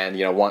 and,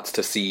 wants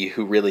to see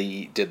who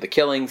really did the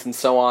killings and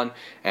so on,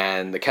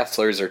 and the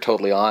Kesslers are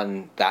totally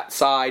on that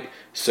side,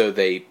 so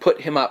they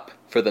put him up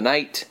for the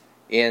night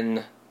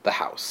in the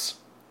house.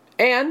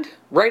 And,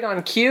 right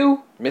on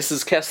cue,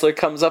 Mrs. Kessler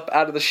comes up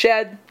out of the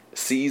shed,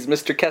 sees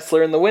Mr.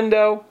 Kessler in the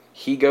window,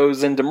 he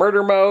goes into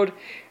murder mode,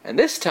 and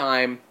this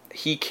time,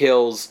 he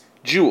kills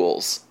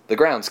Jules, the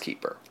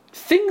groundskeeper.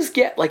 Things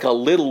get, like, a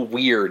little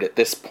weird at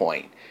this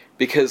point,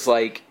 because,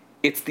 like,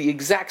 it's the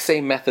exact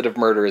same method of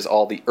murder as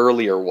all the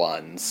earlier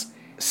ones.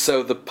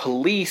 So the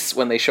police,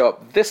 when they show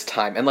up this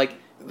time, and, like,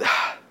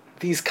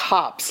 these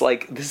cops,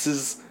 like, this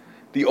is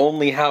the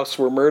only house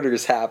where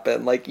murders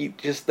happen, like,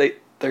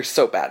 they're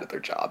so bad at their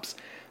jobs.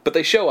 But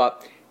they show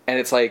up, and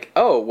it's like,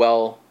 oh,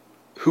 well,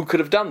 who could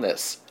have done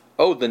this?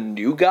 Oh, the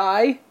new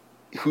guy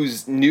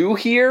who's new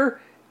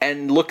here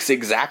and looks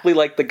exactly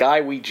like the guy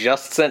we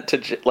just sent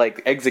to,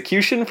 like,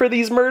 execution for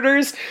these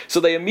murders? So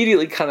they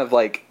immediately kind of,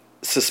 like,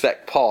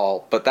 suspect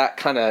Paul, but that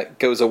kind of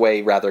goes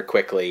away rather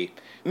quickly.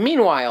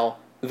 Meanwhile,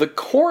 the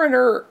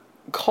coroner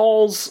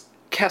calls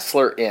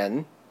Kessler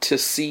in to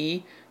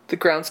see the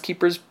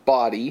groundskeeper's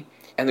body,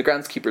 and the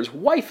groundskeeper's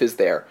wife is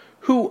there,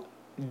 who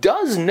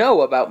does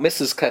know about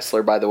Mrs.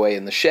 Kessler, by the way,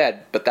 in the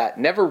shed, but that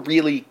never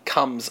really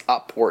comes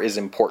up or is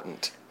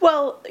important.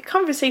 Well,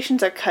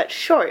 conversations are cut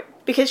short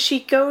because she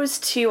goes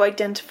to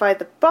identify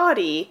the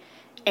body,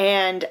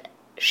 and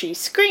she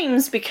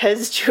screams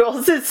because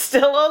Jules is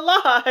still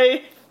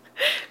alive.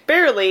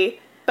 Barely.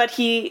 But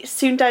he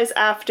soon dies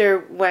after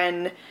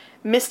when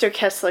Mr.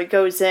 Kessler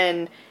goes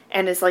in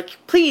and is like,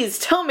 please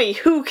tell me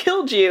who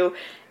killed you.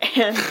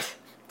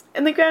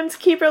 And the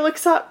groundskeeper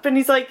looks up and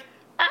he's like,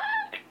 ah!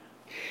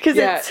 Because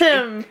it's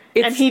him,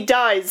 and he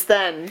dies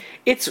then.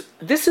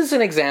 This is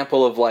an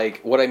example of,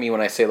 like, what I mean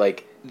when I say,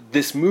 like,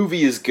 this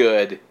movie is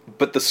good,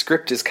 but the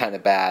script is kind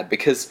of bad,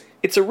 because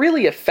it's a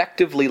really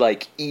effectively,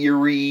 like,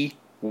 eerie,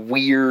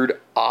 weird,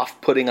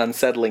 off-putting,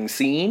 unsettling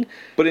scene.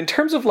 But in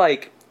terms of,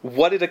 like,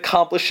 what it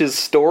accomplishes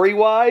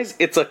story-wise,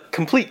 it's a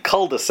complete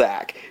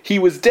cul-de-sac. He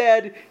was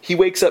dead, he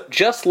wakes up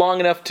just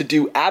long enough to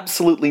do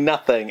absolutely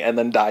nothing, and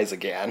then dies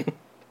again.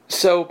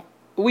 So,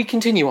 we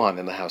continue on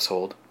in the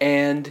household,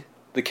 and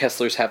the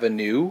Kesslers have a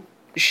new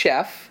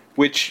chef,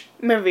 which...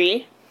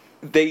 Marie.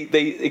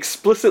 They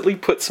explicitly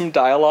put some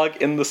dialogue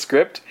in the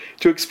script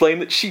to explain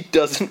that she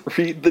doesn't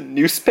read the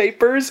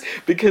newspapers,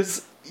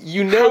 because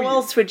you know... How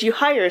else would you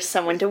hire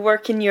someone to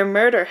work in your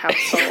murder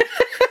household?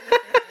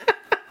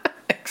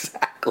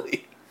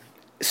 Exactly.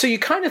 So you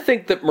kind of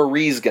think that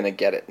Marie's gonna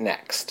get it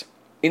next.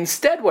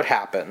 Instead, what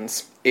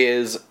happens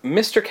is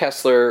Mr.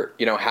 Kessler,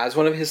 has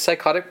one of his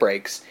psychotic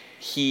breaks.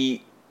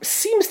 He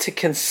seems to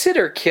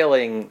consider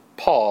killing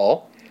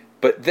Paul,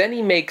 but then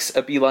he makes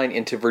a beeline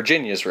into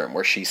Virginia's room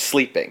where she's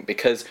sleeping,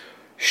 because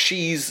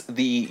she's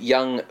the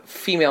young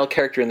female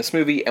character in this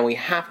movie, and we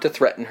have to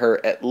threaten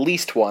her at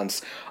least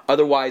once.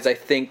 Otherwise, I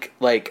think,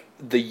 like,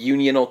 the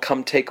union will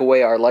come take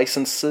away our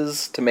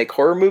licenses to make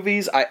horror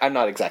movies. I'm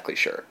not exactly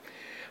sure.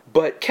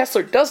 But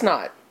Kessler does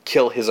not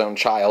kill his own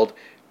child,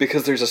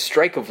 because there's a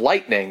strike of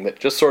lightning that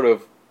just sort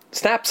of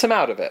snaps him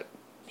out of it.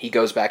 He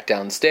goes back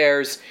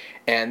downstairs,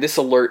 and this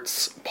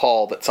alerts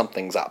Paul that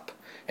something's up.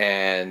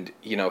 And,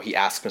 he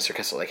asks Mr.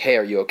 Kessler, like, hey,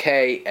 are you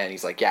okay? And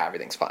he's like, yeah,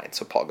 everything's fine.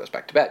 So Paul goes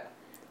back to bed.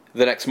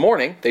 The next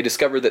morning, they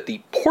discover that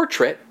the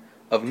portrait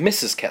of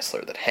Mrs.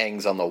 Kessler that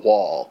hangs on the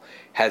wall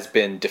has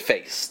been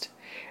defaced.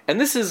 And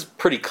this is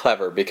pretty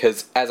clever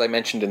because, as I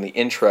mentioned in the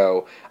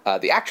intro,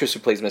 the actress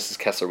who plays Mrs.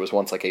 Kessler was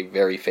once, like, a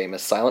very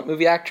famous silent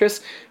movie actress.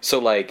 So,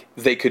 like,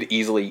 they could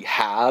easily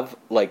have,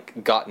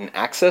 like, gotten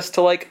access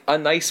to, like, a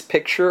nice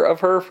picture of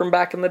her from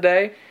back in the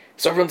day.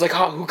 So everyone's like,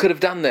 oh, who could have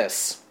done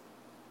this?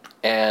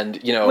 And,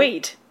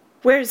 Wait,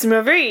 where's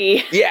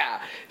Marie?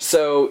 Yeah.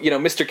 So,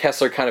 Mr.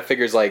 Kessler kind of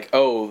figures, like,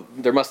 oh,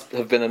 there must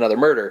have been another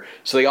murder.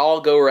 So they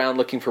all go around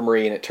looking for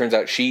Marie, and it turns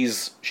out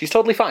she's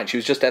totally fine. She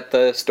was just at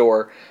the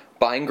store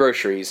buying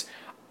groceries.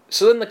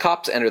 So then the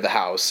cops enter the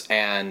house,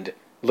 and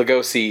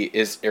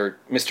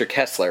Mr.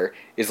 Kessler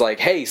is like,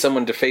 hey,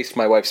 someone defaced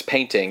my wife's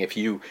painting. If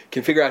you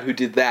can figure out who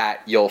did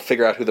that, you'll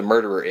figure out who the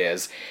murderer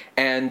is.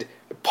 And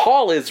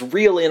Paul is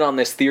real in on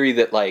this theory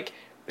that, like,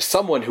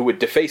 someone who would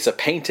deface a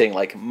painting,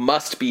 like,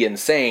 must be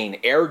insane,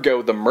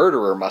 ergo the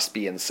murderer must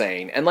be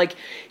insane. And, like,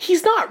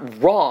 he's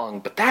not wrong,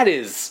 but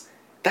that's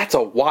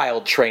a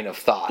wild train of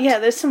thought. Yeah,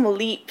 there's some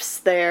leaps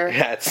there.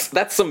 Yeah,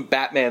 that's some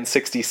Batman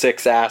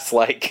 66 ass,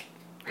 like,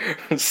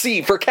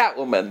 C for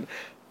Catwoman.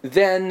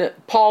 Then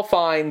Paul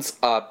finds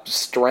a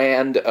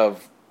strand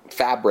of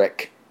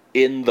fabric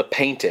in the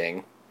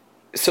painting.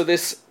 So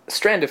this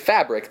strand of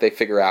fabric, they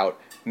figure out,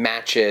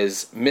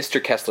 matches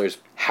Mr. Kessler's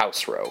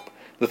house robe,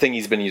 the thing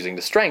he's been using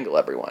to strangle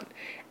everyone.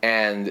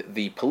 And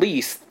the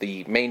police,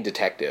 the main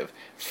detective,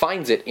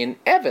 finds it in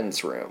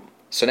Evan's room.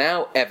 So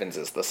now Evans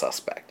is the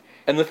suspect.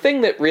 And the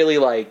thing that really,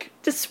 like...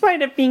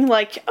 Despite it being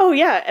like, oh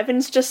yeah,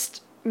 Evans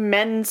just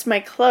mends my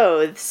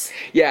clothes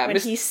when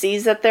he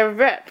sees that they're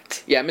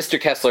ripped. Yeah, Mr.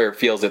 Kessler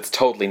feels it's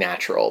totally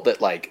natural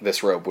that, like,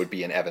 this robe would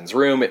be in Evan's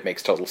room. It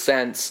makes total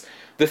sense.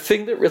 The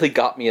thing that really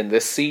got me in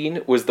this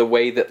scene was the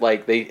way that,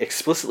 like, they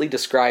explicitly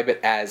describe it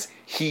as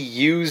he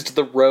used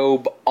the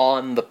robe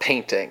on the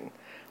painting.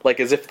 Like,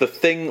 as if the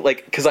thing,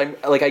 like, because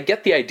I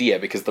get the idea,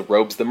 because the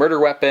robe's the murder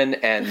weapon,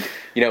 and,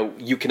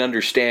 you can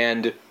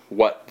understand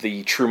what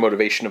the true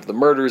motivation of the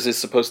murders is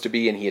supposed to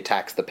be, and he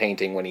attacks the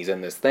painting when he's in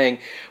this thing.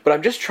 But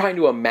I'm just trying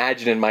to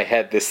imagine in my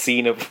head this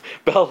scene of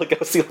Bela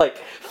Lugosi, like,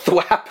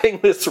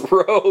 thwapping this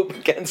robe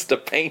against a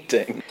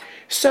painting.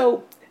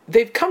 So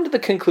they've come to the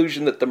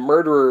conclusion that the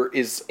murderer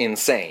is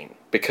insane,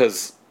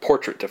 because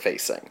portrait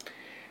defacing.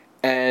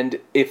 And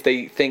if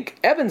they think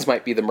Evans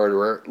might be the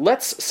murderer,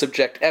 let's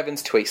subject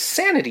Evans to a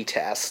sanity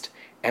test,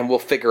 and we'll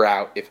figure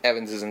out if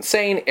Evans is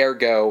insane,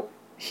 ergo,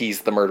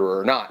 he's the murderer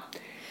or not.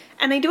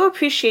 And I do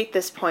appreciate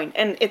this point,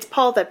 and it's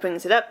Paul that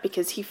brings it up,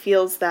 because he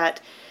feels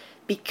that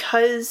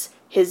because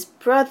his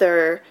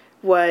brother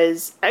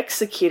was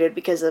executed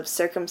because of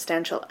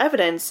circumstantial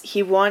evidence,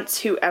 he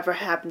wants whoever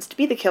happens to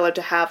be the killer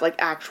to have, like,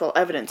 actual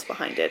evidence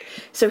behind it.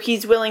 So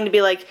he's willing to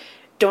be like,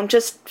 don't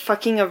just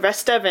fucking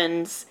arrest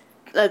Evans,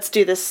 let's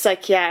do this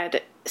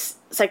psychology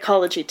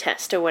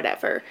test or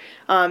whatever.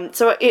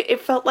 So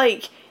it felt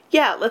like,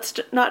 yeah, let's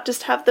not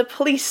just have the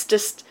police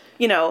just,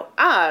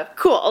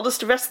 cool, I'll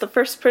just arrest the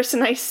first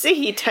person I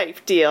see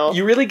type deal.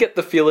 You really get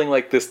the feeling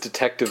like this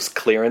detective's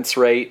clearance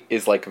rate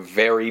is, like,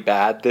 very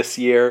bad this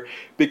year,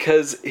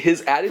 because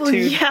his attitude... Well,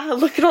 yeah,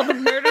 look at all the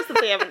murders that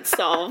they haven't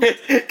solved.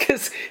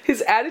 Because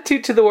his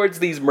attitude towards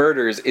these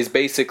murders is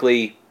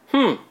basically,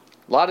 a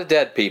lot of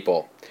dead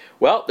people.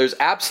 Well, there's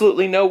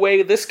absolutely no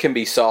way this can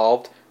be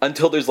solved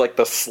until there's, like,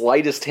 the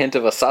slightest hint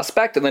of a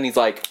suspect, and then he's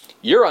like,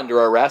 you're under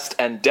arrest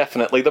and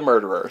definitely the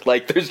murderer.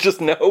 Like, there's just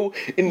no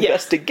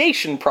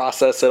investigation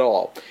process at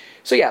all.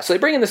 So they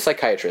bring in the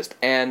psychiatrist,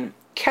 and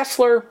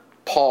Kessler,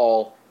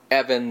 Paul,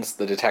 Evans,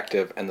 the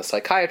detective, and the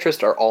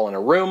psychiatrist are all in a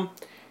room.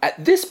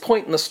 At this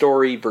point in the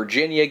story,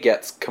 Virginia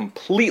gets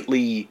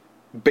completely,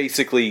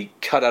 basically,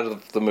 cut out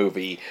of the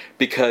movie,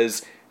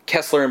 because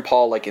Kessler and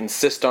Paul, like,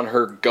 insist on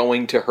her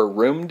going to her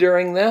room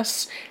during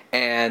this,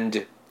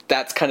 and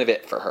that's kind of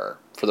it for her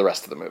for the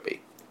rest of the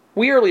movie.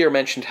 We earlier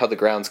mentioned how the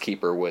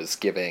groundskeeper was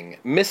giving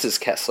Mrs.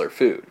 Kessler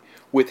food.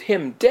 With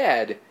him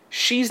dead,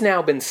 she's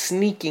now been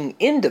sneaking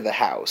into the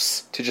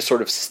house to just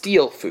sort of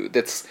steal food.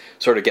 That's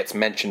sort of gets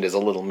mentioned as a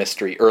little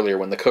mystery earlier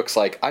when the cook's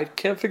like, I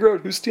can't figure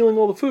out who's stealing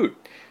all the food.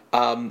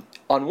 On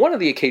one of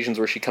the occasions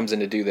where she comes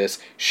in to do this,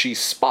 she's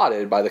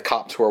spotted by the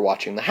cops who are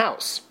watching the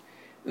house.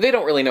 They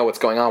don't really know what's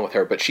going on with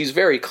her, but she's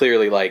very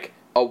clearly, like,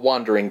 a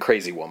wandering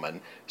crazy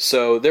woman.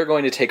 So they're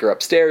going to take her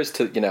upstairs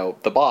to,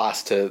 the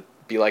boss to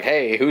be like,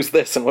 hey, who's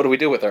this and what do we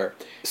do with her?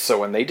 So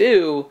when they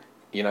do,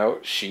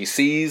 she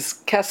sees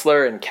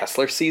Kessler and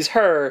Kessler sees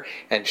her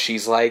and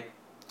she's like,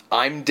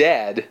 I'm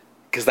dead,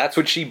 because that's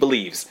what she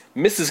believes.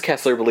 Mrs.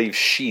 Kessler believes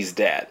she's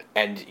dead.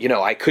 And,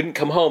 I couldn't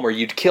come home or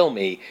you'd kill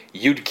me.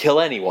 You'd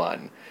kill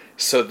anyone.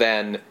 So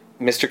then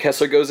Mr.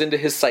 Kessler goes into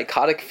his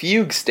psychotic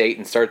fugue state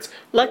and starts...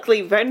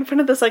 Luckily, right in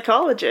front of the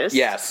psychologist.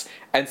 Yes,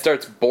 and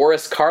starts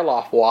Boris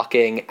Karloff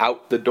walking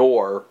out the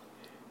door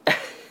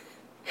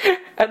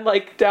and,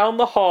 like, down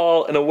the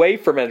hall and away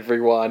from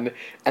everyone,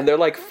 and they're,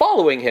 like,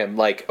 following him,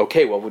 like,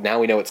 okay, well, now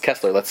we know it's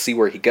Kessler, let's see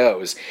where he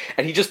goes.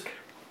 And he just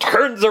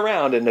turns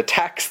around and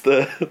attacks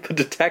the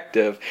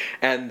detective,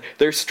 and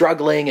they're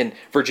struggling, and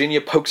Virginia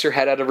pokes her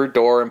head out of her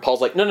door, and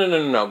Paul's like,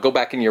 no, go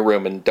back in your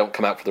room and don't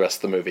come out for the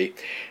rest of the movie.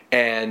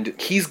 And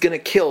he's gonna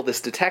kill this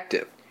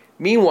detective.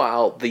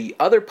 Meanwhile, the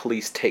other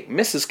police take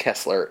Mrs.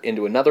 Kessler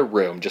into another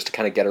room just to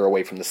kind of get her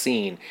away from the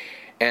scene,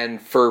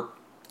 and for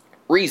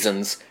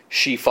reasons,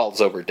 she falls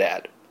over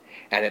dead.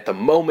 And at the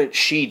moment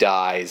she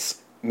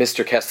dies,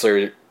 Mr.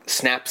 Kessler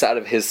snaps out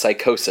of his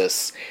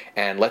psychosis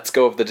and lets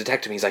go of the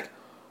detective. He's like,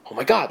 oh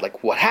my god,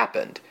 like, what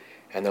happened?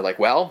 And they're like,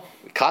 well,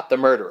 we caught the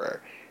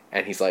murderer.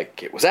 And he's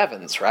like, it was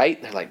Evans, right?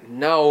 And they're like,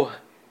 no,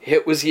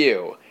 it was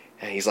you.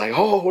 And he's like,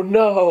 oh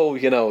no,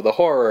 the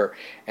horror.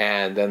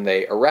 And then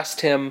they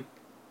arrest him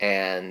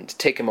and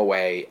take him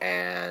away,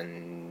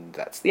 and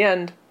that's the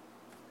end.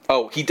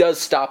 Oh, he does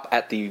stop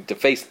at the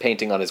defaced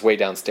painting on his way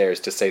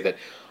downstairs to say that,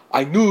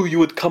 I knew you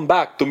would come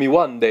back to me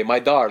one day, my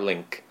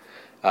darling.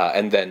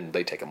 And then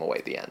they take him away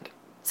at the end.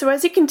 So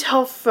as you can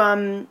tell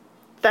from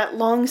that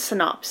long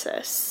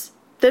synopsis,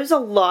 there's a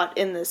lot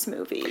in this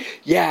movie.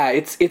 Yeah,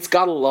 it's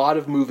got a lot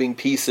of moving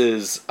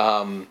pieces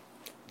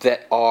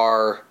that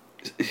are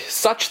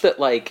such that,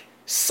 like,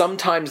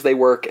 sometimes they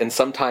work and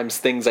sometimes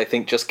things, I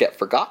think, just get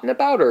forgotten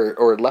about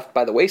or left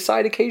by the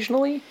wayside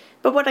occasionally.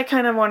 But what I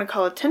kind of want to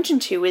call attention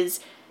to is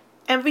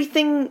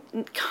everything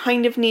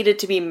kind of needed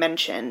to be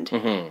mentioned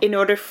in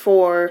order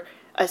for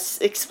us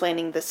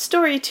explaining the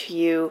story to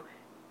you,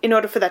 in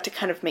order for that to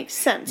kind of make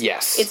sense.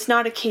 Yes. It's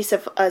not a case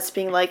of us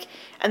being like,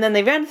 and then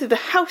they ran through the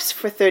house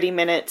for 30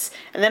 minutes,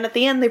 and then at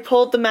the end they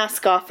pulled the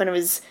mask off and it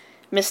was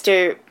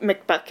Mr.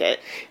 McBucket.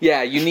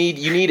 Yeah, you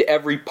need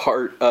every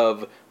part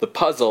of the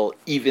puzzle,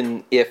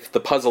 even if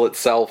the puzzle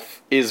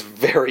itself is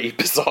very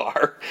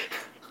bizarre.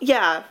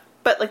 Yeah,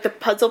 but, like, the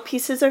puzzle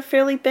pieces are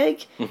fairly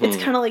big. It's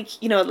kind of like,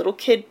 a little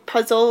kid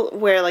puzzle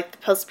where, like, the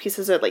puzzle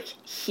pieces are, like,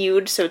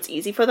 huge, so it's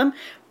easy for them.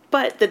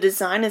 But the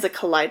design is a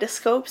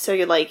kaleidoscope, so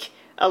you're, like,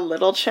 a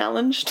little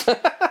challenged.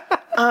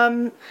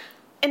 And,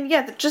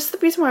 yeah, just the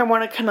reason why I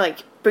want to kind of,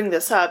 like, bring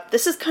this up,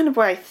 this is kind of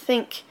where I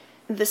think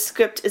the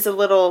script is a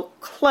little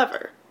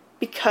clever.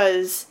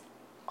 Because,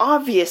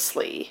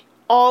 obviously,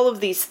 all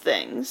of these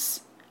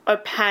things are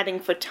padding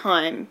for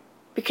time.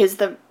 Because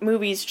the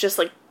movie's just,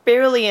 like,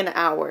 barely an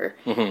hour.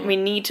 We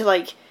need to,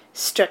 like,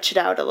 stretch it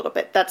out a little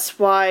bit. That's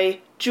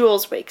why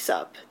Jules wakes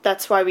up.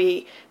 That's why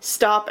we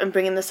stop and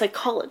bring in the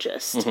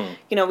psychologist.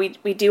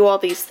 We do all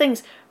these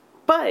things.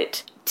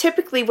 But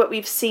typically what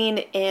we've seen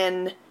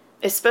in,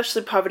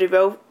 especially Poverty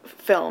Row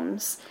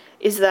films,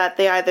 is that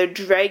they either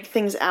drag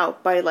things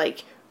out by,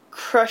 like,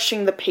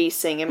 crushing the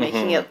pacing and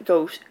making it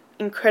go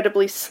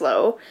incredibly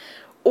slow,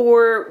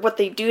 Or what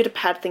they do to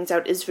pad things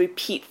out is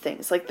repeat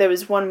things. Like, there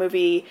was one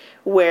movie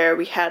where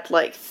we had,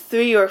 like,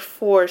 3 or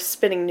 4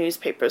 spinning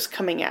newspapers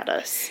coming at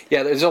us.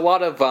 Yeah, there's a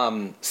lot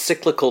of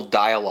cyclical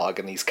dialogue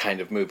in these kind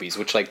of movies,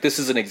 which, like, this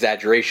is an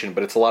exaggeration,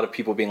 but it's a lot of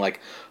people being like,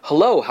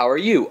 hello, how are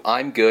you?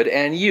 I'm good,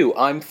 and you?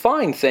 I'm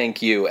fine,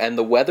 thank you. And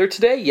the weather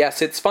today?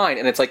 Yes, it's fine.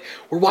 And it's like,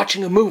 we're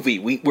watching a movie.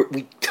 We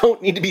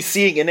don't need to be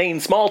seeing inane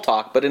small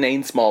talk, but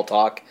inane small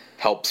talk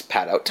helps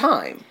pad out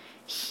time.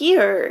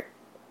 Here,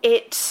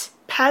 it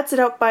pads it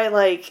out by,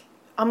 like,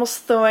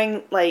 almost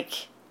throwing,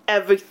 like,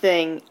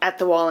 everything at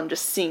the wall and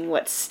just seeing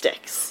what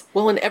sticks.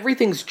 Well, and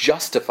everything's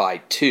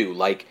justified, too.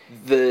 Like,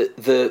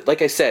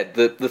 like I said,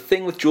 the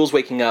thing with Jules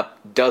waking up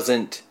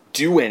doesn't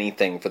do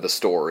anything for the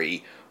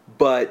story,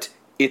 but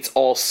it's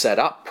all set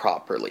up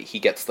properly. He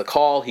gets the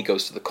call, he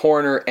goes to the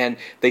coroner, and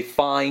they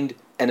find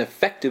an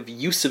effective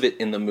use of it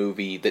in the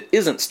movie that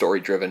isn't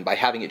story-driven by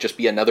having it just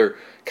be another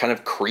kind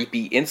of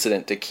creepy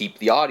incident to keep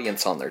the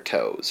audience on their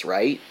toes,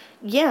 right?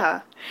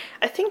 Yeah.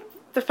 I think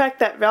the fact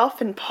that Ralph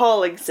and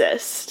Paul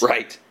exist,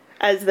 right,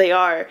 as they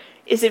are,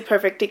 is a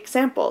perfect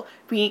example.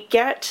 We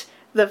get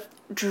the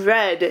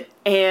dread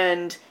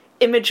and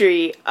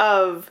imagery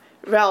of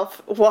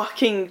Ralph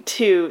walking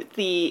to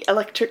the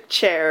electric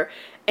chair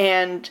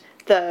and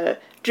the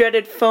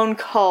dreaded phone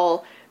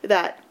call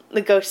that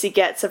Lugosi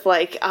gets of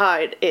like,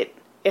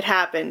 it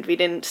happened, we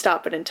didn't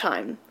stop it in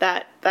time.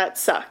 That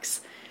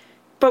sucks.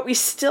 But we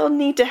still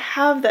need to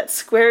have that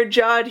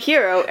square-jawed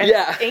hero, and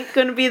it ain't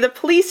gonna be the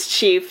police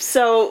chief,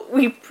 so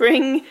we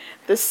bring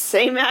the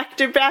same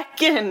actor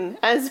back in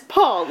as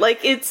Paul.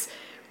 Like, it's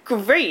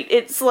great,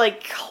 it's,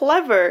 like,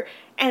 clever,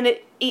 and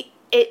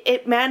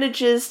it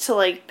manages to,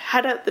 like,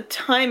 pad out the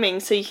timing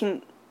so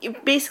you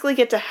basically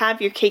get to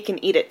have your cake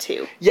and eat it,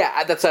 too.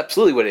 Yeah, that's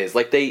absolutely what it is.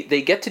 Like, they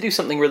get to do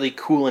something really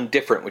cool and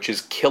different, which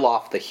is kill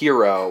off the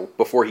hero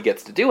before he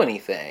gets to do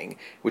anything,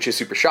 which is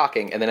super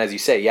shocking, and then, as you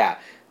say,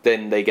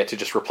 then they get to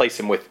just replace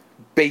him with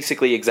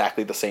basically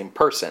exactly the same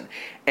person.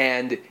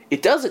 And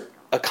it does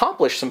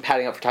accomplish some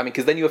padding out for timing,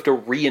 because then you have to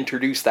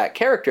reintroduce that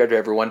character to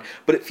everyone,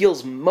 but it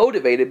feels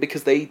motivated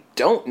because they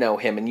don't know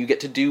him, and you get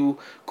to do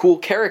cool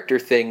character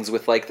things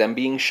with, like, them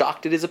being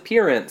shocked at his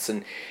appearance.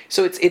 And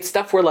so it's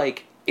stuff where,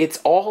 like, it's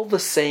all the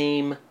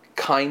same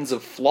kinds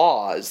of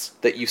flaws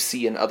that you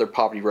see in other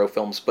Poverty Row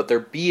films, but they're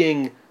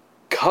being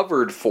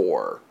covered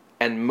for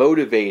and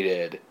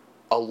motivated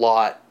a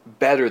lot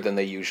better than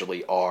they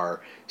usually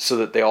are, so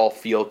that they all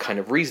feel kind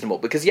of reasonable.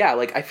 Because,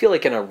 like, I feel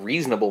like in a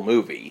reasonable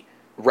movie,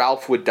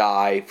 Ralph would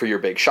die for your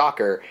big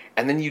shocker,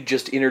 and then you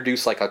just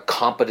introduce, like, a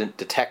competent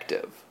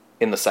detective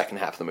in the second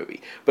half of the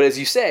movie. But as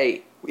you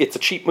say, it's a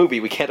cheap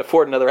movie, we can't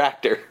afford another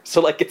actor. So,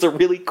 like, it's a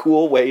really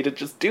cool way to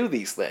just do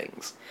these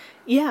things.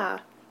 Yeah,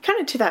 kind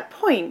of to that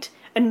point,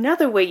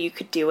 another way you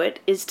could do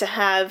it is to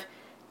have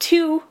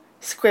 2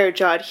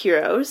 square-jawed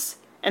heroes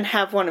and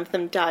have one of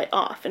them die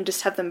off, and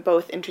just have them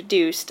both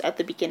introduced at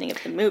the beginning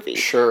of the movie.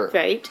 Sure.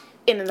 Right?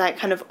 In that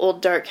kind of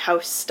old dark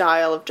house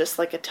style of just,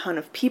 like, a ton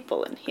of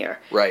people in here.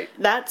 Right.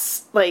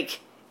 That's, like,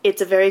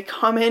 it's a very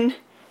common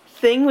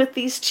thing with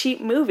these cheap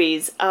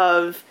movies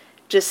of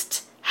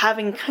just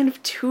having kind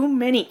of too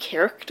many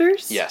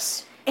characters.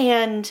 Yes.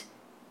 And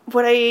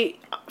what I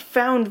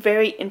found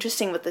very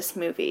interesting with this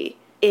movie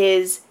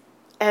is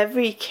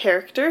every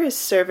character is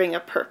serving a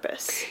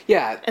purpose.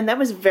 Yeah. And that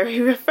was very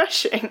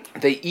refreshing.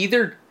 They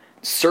either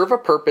serve a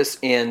purpose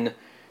in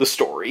the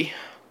story,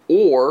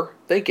 or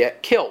they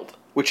get killed,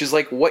 which is,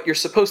 like, what you're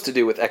supposed to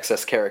do with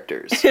excess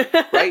characters,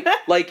 right?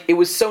 Like, it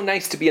was so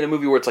nice to be in a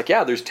movie where it's like,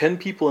 there's 10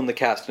 people in the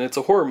cast, and it's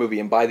a horror movie,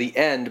 and by the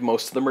end,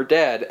 most of them are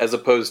dead, as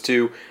opposed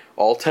to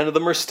all 10 of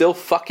them are still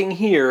fucking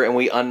here, and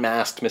we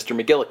unmasked Mr.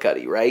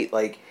 McGillicuddy, right?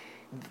 Like,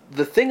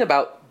 the thing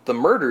about the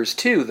murders,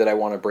 too, that I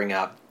want to bring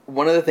up,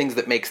 one of the things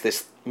that makes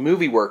this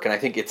movie work, and I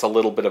think it's a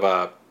little bit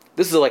of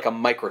this is like a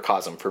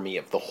microcosm for me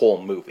of the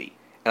whole movie,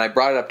 and I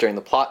brought it up during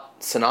the plot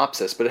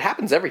synopsis, but it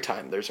happens every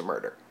time there's a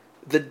murder.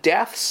 The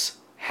deaths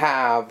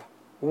have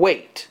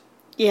weight.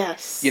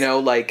 Yes. You know,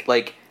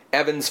 like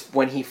Evans,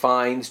 when he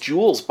finds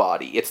Jules'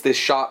 body, it's this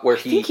shot where I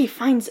think he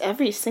finds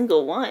every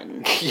single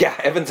one. Yeah,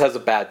 Evans has a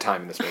bad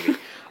time in this movie.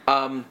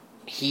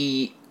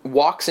 He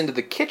walks into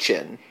the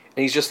kitchen,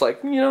 and he's just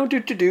like,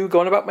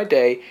 going about my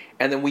day,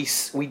 and then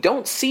we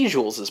don't see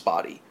Jules'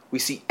 body. We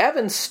see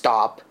Evans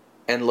stop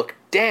and look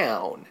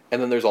down,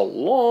 and then there's a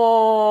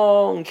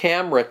long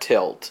camera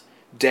tilt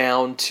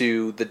down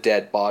to the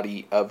dead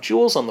body of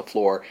Jules on the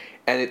floor,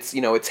 and it's,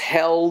 it's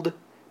held,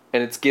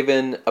 and it's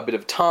given a bit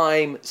of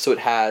time, so it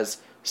has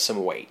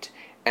some weight.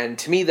 And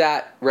to me,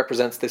 that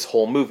represents this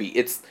whole movie.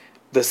 It's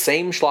the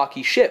same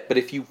schlocky shit, but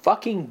if you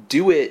fucking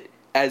do it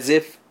as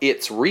if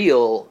it's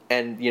real,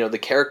 and, the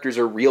characters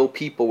are real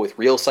people with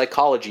real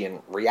psychology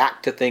and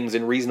react to things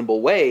in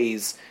reasonable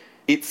ways,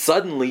 it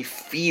suddenly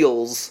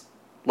feels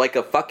like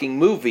a fucking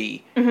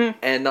movie,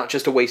 and not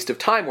just a waste of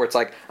time where it's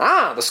like,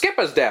 the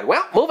skipper's dead,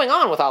 well, moving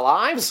on with our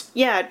lives.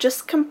 Yeah,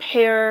 just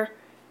compare,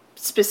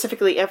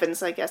 specifically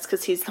Evans, I guess,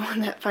 because he's the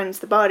one that finds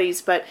the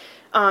bodies, but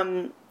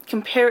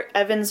compare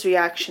Evans'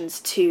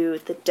 reactions to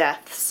the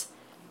deaths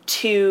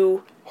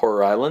to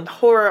Horror Island?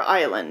 Horror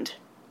Island.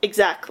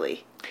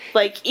 Exactly.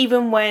 Like,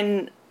 even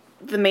when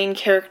the main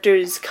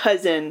character's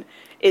cousin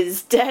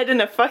is dead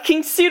in a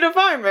fucking suit of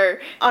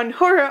armor on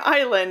Horror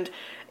Island,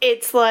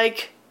 it's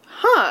like,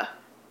 huh,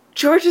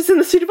 George is in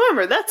the suit of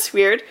armor. That's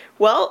weird.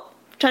 Well,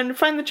 time to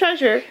find the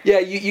treasure. Yeah,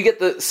 you get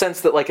the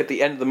sense that, like, at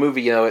the end of the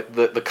movie, you know,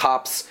 the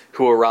cops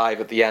who arrive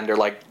at the end are,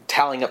 like,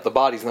 tallying up the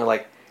bodies, and they're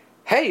like,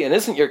 hey, and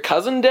isn't your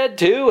cousin dead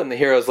too? And the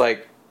hero's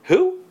like,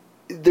 who?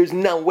 There's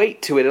no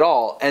weight to it at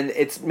all, and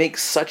it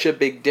makes such a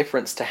big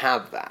difference to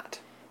have that.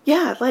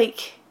 Yeah,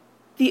 like,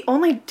 the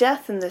only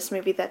death in this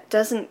movie that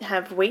doesn't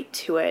have weight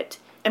to it,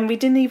 and we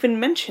didn't even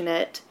mention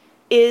it,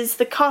 is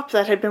the cop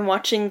that had been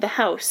watching the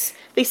house.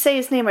 They say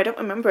his name, I don't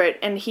remember it,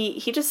 and he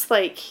just,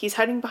 like, he's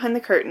hiding behind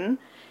the curtain.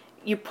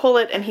 You pull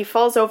it, and he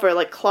falls over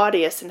like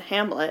Claudius in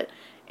Hamlet,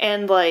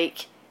 and,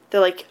 like, they're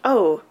like,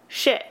 oh,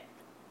 shit.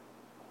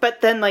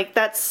 But then, like,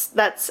 that's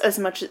as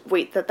much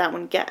weight that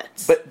one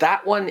gets. But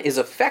that one is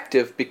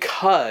effective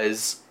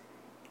because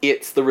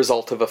it's the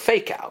result of a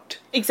fake-out.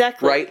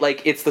 Exactly. Right?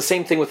 Like, it's the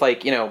same thing with,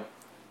 like, you know,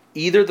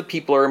 either the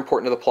people are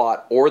important to the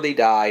plot or they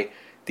die.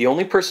 The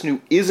only person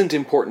who isn't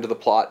important to the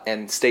plot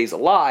and stays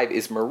alive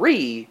is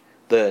Marie,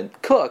 the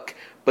cook,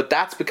 but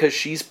that's because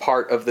she's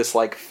part of this,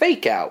 like,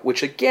 fake-out,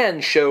 which,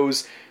 again,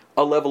 shows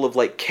a level of,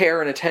 like,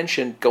 care and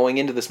attention going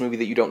into this movie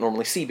that you don't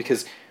normally see,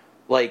 because,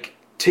 like,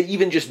 to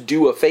even just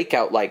do a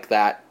fake-out like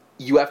that,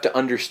 you have to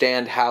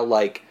understand how,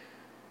 like,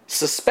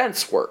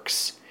 suspense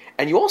works.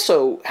 And you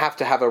also have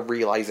to have a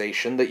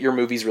realization that your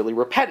movie's really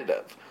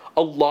repetitive.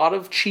 A lot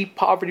of cheap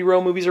Poverty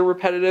Row movies are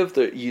repetitive.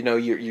 That, you know,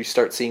 you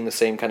start seeing the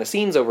same kind of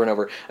scenes over and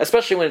over,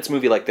 especially when it's a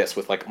movie like this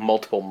with, like,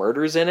 multiple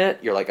murders in it.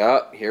 You're like,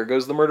 oh, here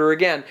goes the murder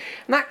again.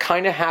 And that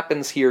kind of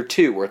happens here,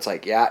 too, where it's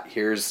like, yeah,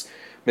 here's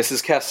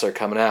Mrs. Kessler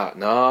coming out.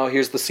 No,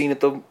 here's the scene at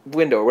the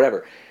window or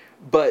whatever.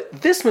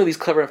 But this movie's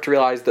clever enough to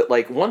realize that,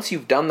 like, once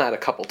you've done that a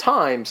couple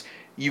times,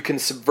 you can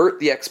subvert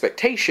the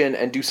expectation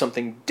and do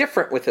something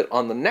different with it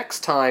on the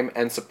next time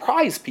and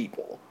surprise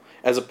people,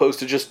 as opposed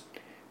to just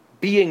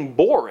being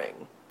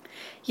boring.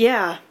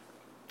 Yeah.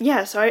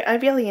 Yeah, so I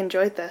really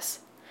enjoyed this.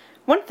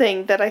 One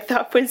thing that I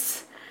thought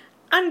was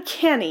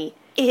uncanny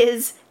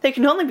is there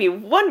can only be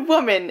one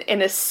woman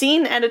in a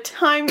scene at a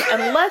time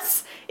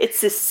unless it's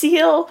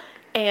Cecile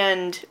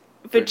and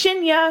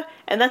Virginia,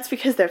 and that's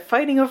because they're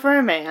fighting over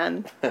a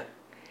man.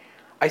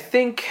 I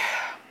think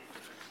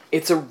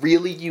it's a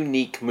really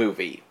unique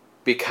movie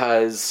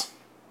because,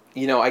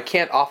 you know, I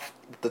can't off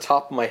the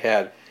top of my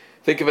head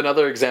think of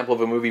another example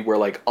of a movie where,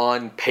 like,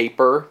 on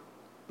paper,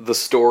 the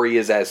story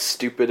is as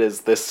stupid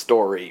as this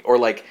story. Or,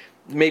 like,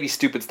 maybe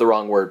stupid's the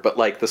wrong word, but,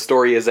 like, the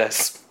story is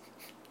as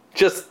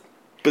just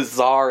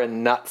bizarre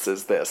and nuts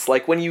as this.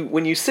 Like, when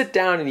you sit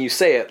down and you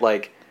say it,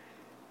 like,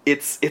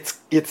 it's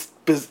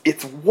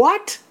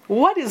what?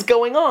 What is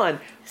going on?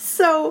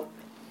 So,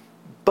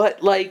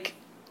 but, like,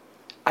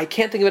 I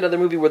can't think of another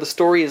movie where the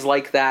story is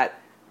like that,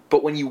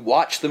 but when you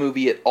watch the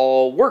movie, it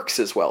all works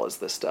as well as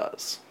this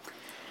does.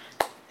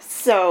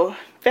 So,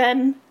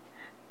 Ben,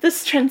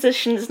 this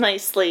transitions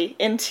nicely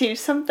into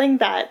something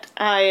that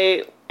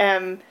I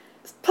am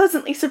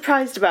pleasantly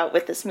surprised about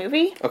with this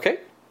movie. Okay.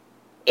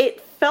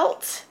 It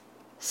felt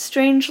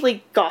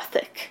strangely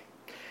gothic.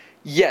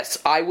 Yes,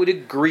 I would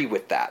agree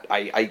with that.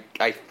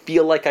 I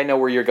feel like I know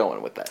where you're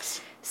going with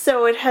this.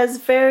 So it has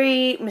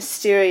very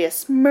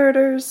mysterious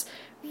murders.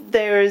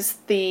 There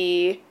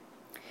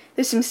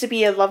seems to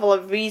be a level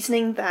of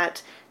reasoning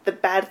that the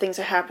bad things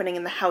are happening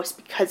in the house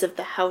because of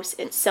the house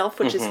itself,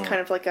 which is kind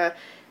of like a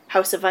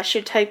House of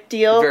Usher type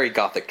deal. Very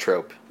gothic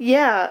trope.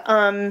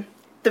 Yeah,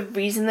 the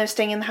reason they're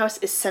staying in the house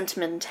is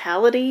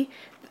sentimentality.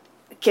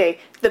 Okay,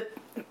 the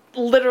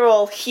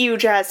literal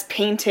huge-ass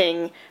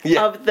painting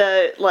of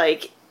the,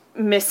 like,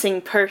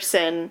 missing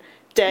person,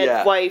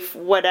 dead wife,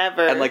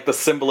 whatever. And, like, the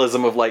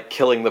symbolism of, like,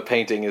 killing the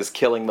painting is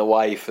killing the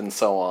wife and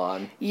so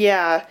on.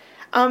 Yeah.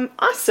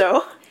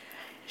 Also,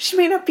 she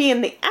may not be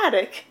in the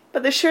attic,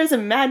 but there sure is a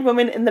mad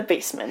woman in the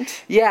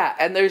basement. Yeah,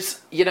 and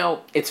there's, you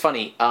know, it's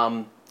funny,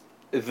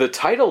 the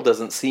title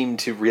doesn't seem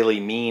to really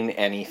mean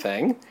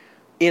anything.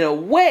 In a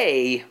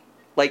way,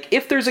 like,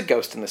 if there's a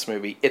ghost in this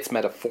movie, it's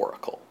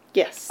metaphorical.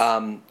 Yes.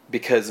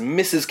 Because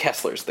Mrs.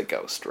 Kessler's the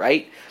ghost,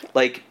 right?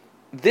 Like,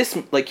 this,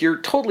 like, you're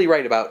totally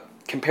right about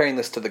comparing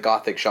this to the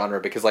Gothic genre,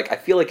 because, like, I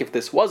feel like if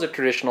this was a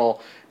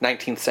traditional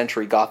 19th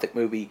century Gothic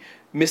movie,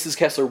 Mrs.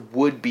 Kessler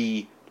would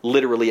be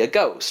literally a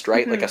ghost,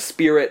 right? Like a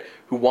spirit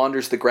who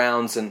wanders the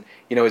grounds and,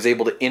 you know, is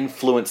able to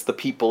influence the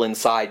people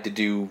inside to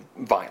do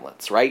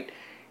violence, right?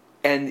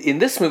 And in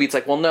this movie, it's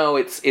like, well, no,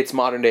 it's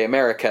modern day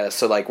America,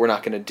 so, like, we're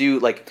not going to do,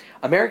 like,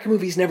 American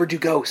movies never do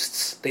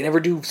ghosts. They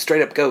never do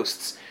straight up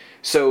ghosts.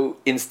 So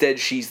instead,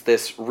 she's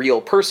this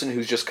real person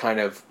who's just kind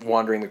of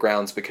wandering the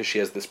grounds because she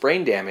has this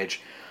brain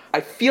damage.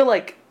 I feel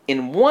like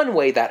in one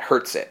way that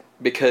hurts it,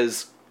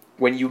 because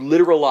when you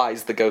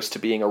literalize the ghost to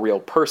being a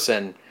real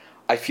person,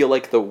 I feel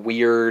like the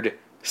weird,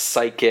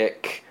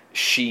 psychic,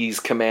 she's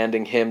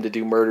commanding him to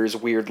do murders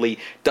weirdly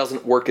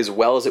doesn't work as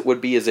well as it would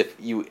be as if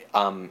you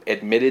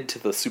admitted to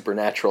the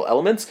supernatural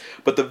elements.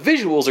 But the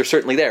visuals are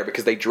certainly there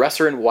because they dress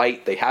her in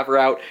white, they have her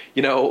out,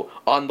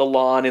 on the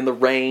lawn in the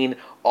rain,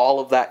 all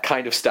of that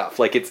kind of stuff.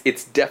 Like,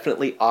 it's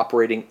definitely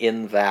operating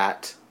in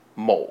that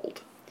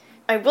mold.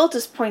 I will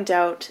just point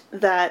out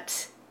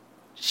that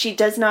she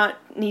does not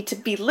need to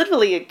be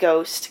literally a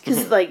ghost,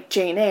 because, like,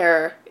 Jane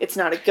Eyre, it's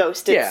not a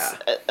ghost, it's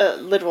a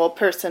literal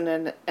person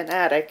in an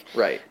attic.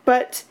 Right.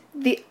 But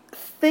the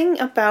thing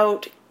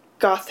about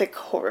Gothic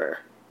horror,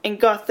 and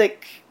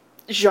Gothic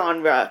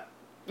genre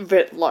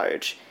writ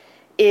large,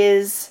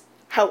 is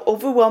how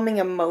overwhelming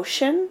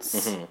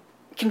emotions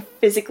can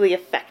physically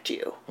affect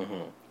you.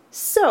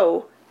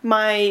 So,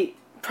 my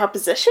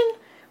proposition,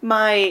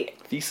 my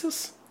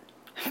thesis,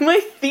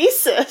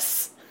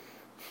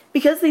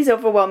 because these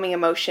overwhelming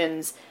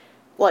emotions,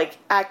 like,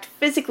 act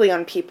physically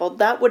on people,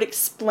 that would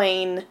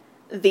explain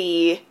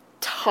the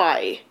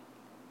tie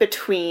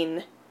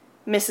between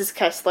Mrs.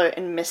 Kessler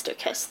and Mr.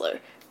 Kessler.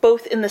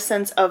 Both in the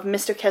sense of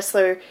Mr.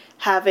 Kessler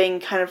having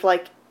kind of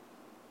like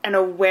an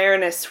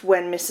awareness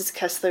when Mrs.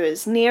 Kessler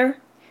is near.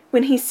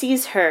 When he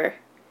sees her,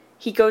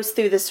 he goes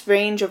through this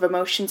range of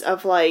emotions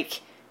of,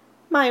 like,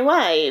 my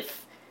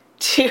wife,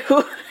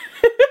 to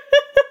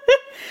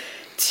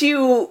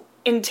to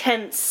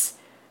intense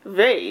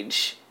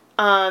rage.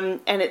 And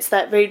it's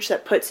that rage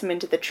that puts him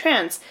into the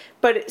trance.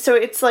 But so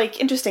it's, like,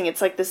 interesting.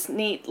 It's like this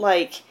neat,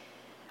 like,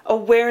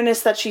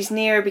 awareness that she's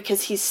near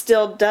because he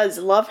still does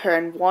love her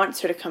and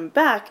wants her to come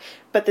back,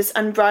 but this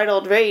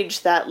unbridled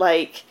rage that,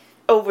 like,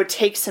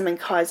 overtakes him and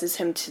causes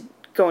him to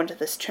go into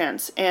this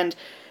trance. And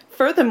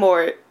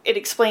furthermore, it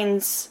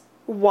explains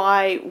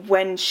why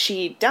when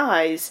she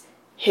dies,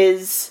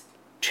 his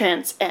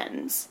trance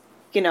ends.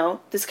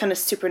 This kind of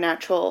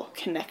supernatural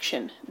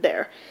connection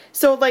there.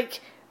 So,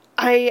 like,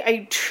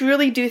 I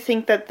truly do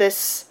think that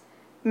this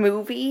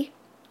movie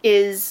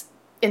is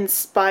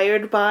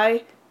inspired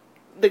by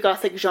the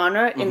Gothic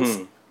genre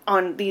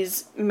on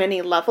these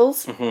many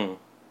levels.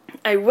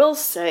 I will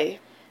say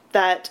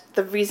that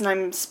the reason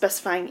I'm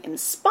specifying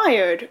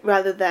inspired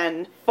rather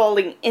than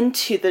falling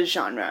into the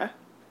genre,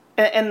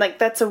 and like,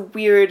 that's a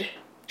weird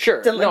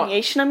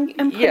delineation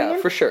I'm putting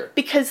in. For sure.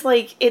 Because,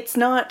 like, it's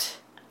not...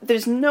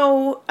 There's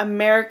no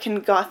American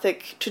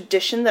Gothic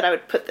tradition that I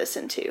would put this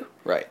into.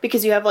 Right.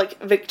 Because you have,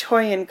 like,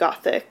 Victorian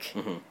Gothic,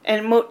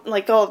 and,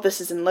 like, all of this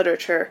is in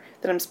literature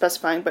that I'm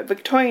specifying, but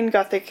Victorian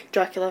Gothic,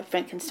 Dracula,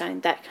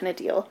 Frankenstein, that kind of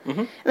deal.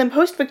 And then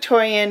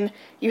post-Victorian,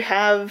 you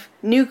have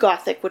New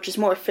Gothic, which is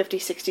more 50s,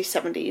 60s,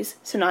 70s,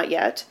 so not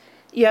yet.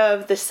 You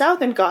have the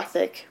Southern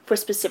Gothic, for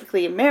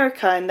specifically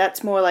America, and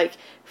that's more like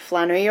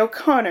Flannery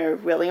O'Connor,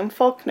 William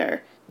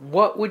Faulkner.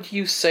 What would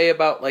you say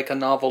about, like, a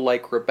novel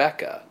like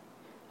Rebecca?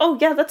 Oh,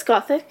 yeah, that's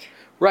Gothic.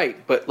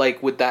 Right, but,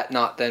 like, would that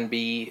not then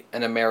be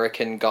an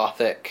American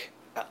Gothic?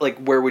 Like,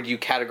 where would you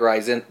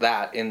categorize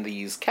that in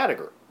these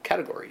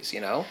categories,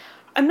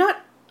 I'm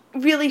not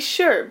really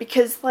sure,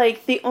 because,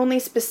 like, the only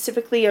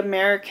specifically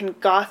American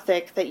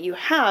Gothic that you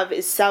have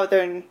is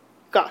Southern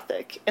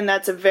Gothic, and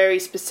that's a very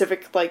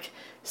specific, like,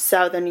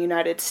 Southern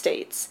United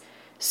States.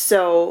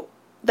 So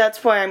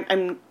that's why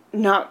I'm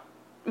not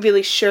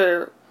really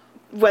sure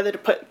whether to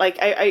put, like,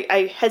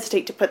 I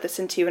hesitate to put this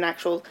into an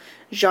actual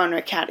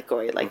genre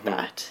category like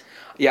that.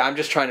 Yeah, I'm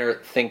just trying to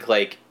think,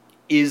 like,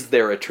 is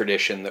there a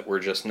tradition that we're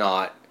just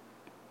not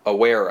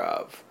aware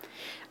of?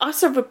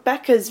 Also,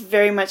 Rebecca's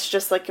very much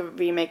just like a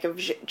remake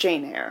of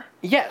Jane Eyre.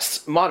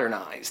 Yes,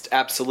 modernized,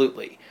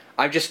 absolutely.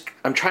 I'm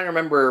trying to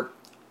remember,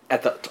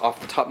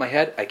 off the top of my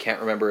head, I can't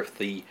remember if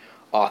the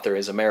author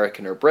is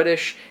American or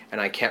British,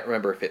 and I can't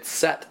remember if it's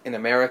set in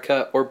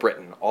America or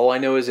Britain. All I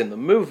know is in the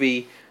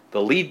movie,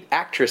 the lead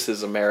actress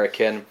is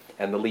American,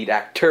 and the lead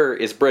actor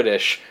is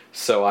British,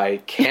 so I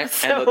can't...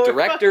 So and the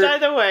director...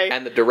 either way.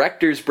 And the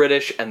director's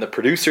British, and the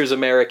producer's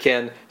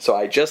American, so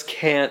I just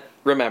can't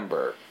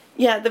remember.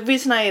 Yeah, the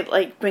reason I,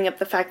 like, bring up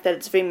the fact that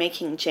it's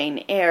remaking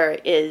Jane Eyre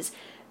is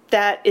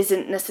that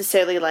isn't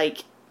necessarily,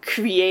 like,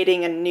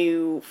 creating a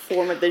new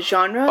form of the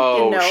genre,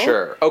 Oh,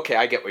 sure. Okay,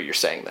 I get what you're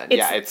saying then.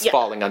 It's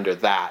falling under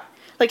that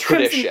like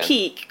tradition.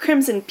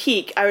 Crimson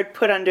Peak, I would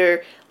put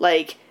under,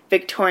 like,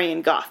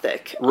 Victorian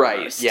Gothic. Right,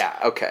 almost. yeah,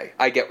 okay.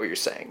 I get what you're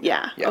saying.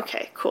 Yeah,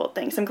 okay, cool,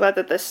 thanks. I'm glad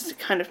that this is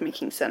kind of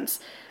making sense.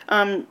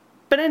 But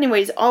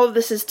anyways, all of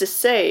this is to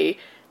say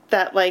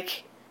that,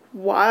 like,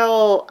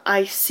 while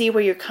I see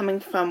where you're coming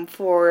from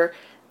for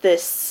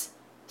this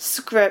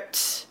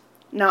script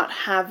not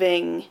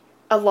having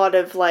a lot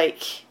of,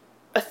 like,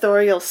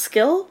 authorial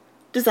skill,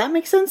 does that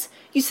make sense?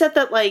 You said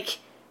that, like,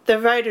 the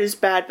writer's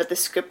bad, but the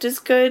script is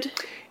good?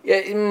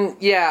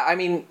 Yeah, I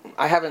mean,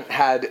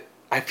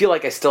 I feel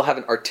like I still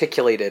haven't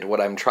articulated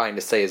what I'm trying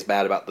to say is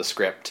bad about the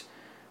script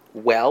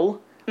well.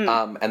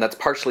 And that's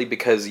partially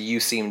because you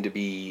seem to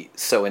be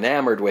so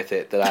enamored with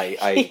it that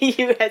I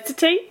You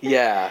hesitate?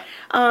 Yeah.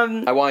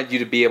 I wanted you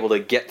to be able to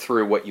get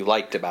through what you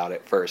liked about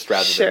it first,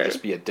 rather than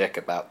just be a dick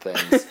about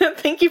things.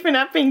 Thank you for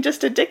not being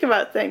just a dick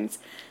about things.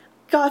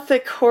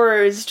 Gothic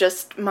horror is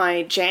just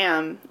my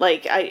jam.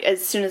 Like,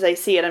 as soon as I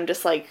see it, I'm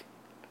just like,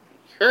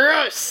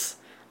 gross.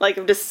 Like,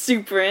 I'm just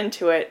super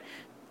into it.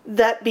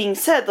 That being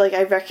said, like,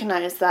 I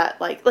recognize that,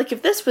 like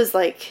if this was,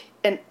 like,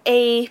 an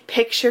A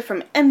picture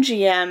from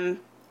MGM,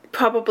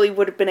 probably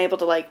would have been able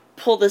to, like,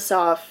 pull this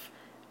off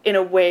in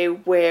a way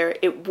where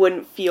it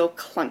wouldn't feel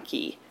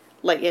clunky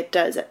like it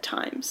does at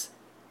times.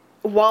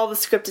 While the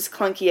script is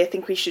clunky, I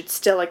think we should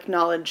still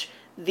acknowledge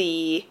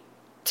the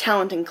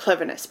talent and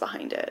cleverness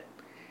behind it.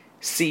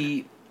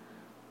 See,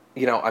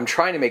 I'm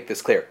trying to make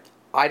this clear.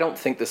 I don't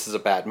think this is a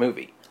bad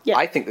movie. Yeah.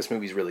 I think this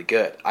movie's really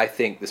good. I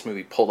think this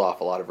movie pulled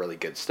off a lot of really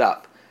good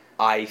stuff.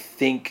 I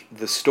think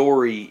the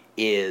story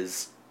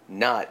is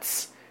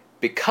nuts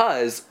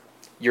because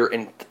you're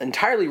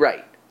entirely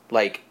right.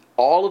 Like,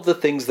 all of the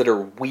things that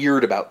are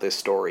weird about this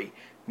story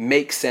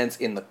make sense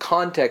in the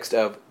context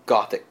of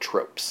Gothic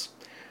tropes.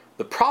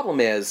 The problem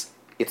is,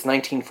 it's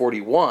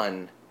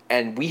 1941,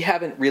 and we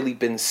haven't really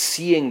been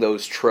seeing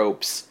those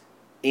tropes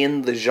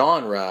in the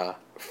genre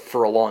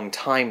for a long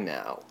time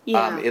now.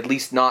 Yeah. At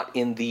least not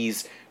in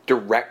these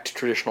direct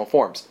traditional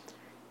forms.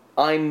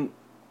 I'm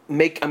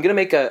going to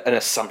make an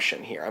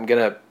assumption here. I'm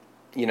going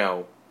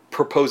to,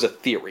 propose a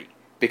theory.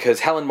 Because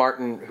Helen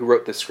Martin, who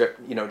wrote this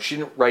script, she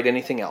didn't write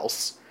anything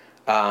else.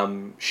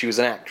 She was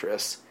an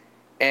actress.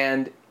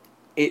 And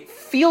it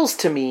feels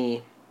to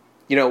me,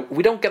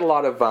 we don't get a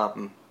lot of,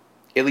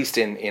 at least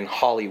in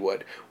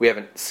Hollywood, we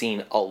haven't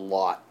seen a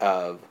lot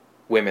of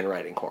women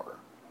writing horror.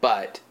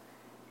 But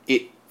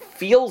it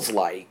feels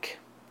like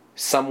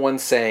someone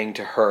saying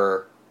to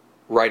her,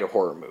 write a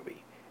horror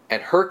movie.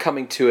 And her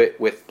coming to it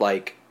with,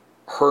 like,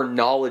 her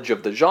knowledge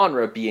of the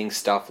genre being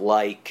stuff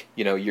like,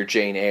 your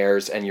Jane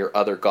Eyres and your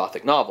other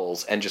Gothic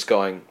novels, and just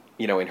going,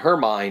 in her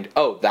mind,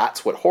 oh,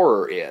 that's what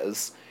horror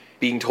is.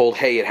 Being told,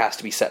 hey, it has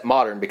to be set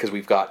modern because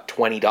we've got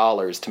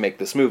 $20 to make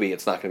this movie,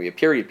 it's not going to be a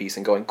period piece,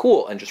 and going,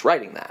 cool, and just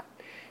writing that.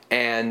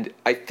 And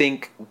I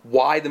think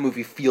why the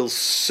movie feels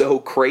so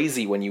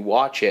crazy when you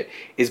watch it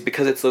is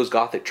because it's those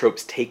Gothic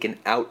tropes taken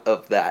out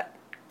of that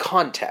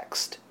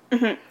context.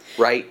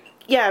 Mm-hmm. Right?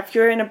 Yeah, if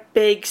you're in a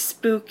big,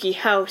 spooky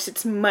house,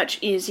 it's much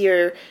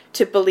easier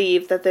to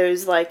believe that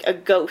there's, like, a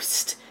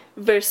ghost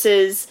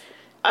versus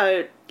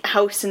a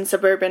house in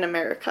suburban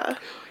America.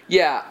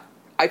 Yeah,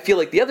 I feel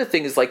like the other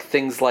thing is, like,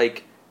 things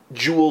like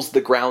Jules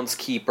the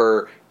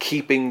groundskeeper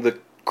keeping the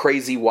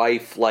crazy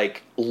wife,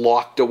 like,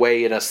 locked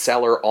away in a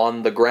cellar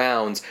on the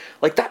grounds.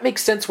 Like, that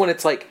makes sense when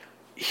it's like,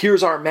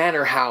 here's our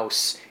manor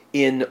house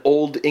in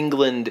old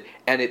England,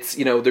 and it's,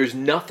 there's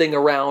nothing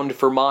around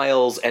for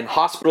miles, and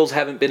hospitals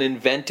haven't been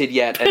invented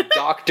yet, and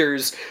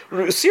doctors,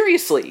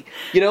 seriously,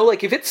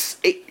 like, if it's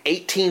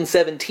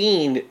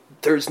 1817,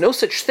 there's no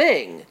such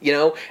thing,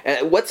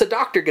 what's a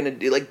doctor gonna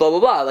do, like, blah,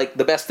 blah, blah, like,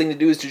 the best thing to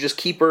do is to just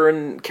keep her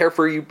and care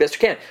for you best you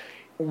can.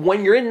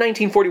 When you're in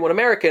 1941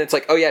 America, and it's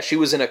like, oh yeah, she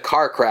was in a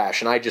car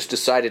crash, and I just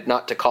decided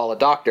not to call a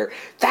doctor,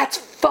 that's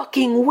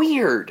fucking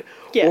weird.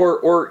 Yeah.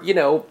 Or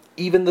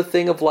even the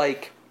thing of,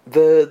 like,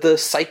 the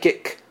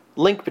psychic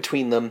link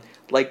between them,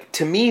 like,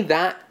 to me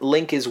that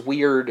link is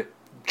weird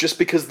just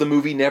because the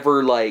movie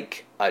never,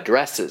 like,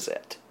 addresses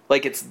it.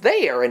 Like, it's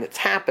there and it's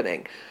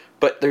happening,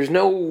 but there's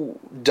no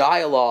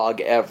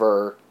dialogue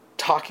ever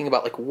talking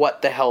about, like,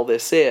 what the hell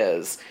this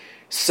is.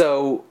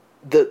 So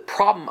the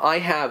problem I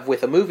have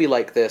with a movie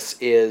like this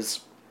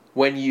is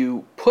when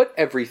you put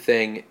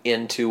everything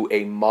into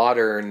a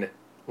modern,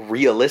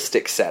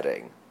 realistic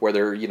setting where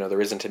there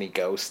isn't any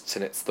ghosts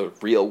and it's the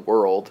real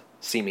world,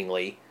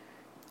 seemingly,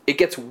 it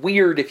gets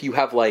weird if you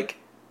have, like,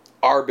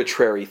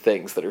 arbitrary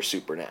things that are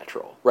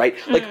supernatural, right?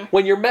 Mm-hmm. Like,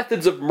 when your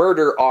methods of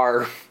murder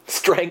are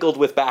strangled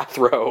with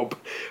bathrobe,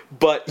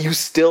 but you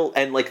still,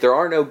 and, like, there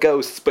are no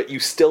ghosts, but you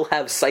still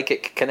have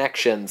psychic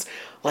connections,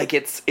 like,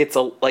 it's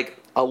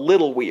a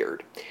little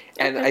weird.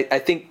 And okay. I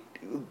think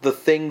the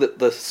thing that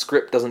the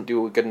script doesn't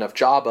do a good enough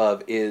job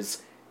of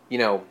is,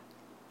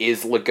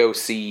 is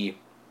Lugosi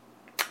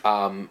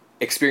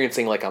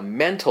experiencing, like, a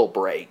mental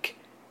break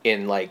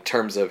in, like,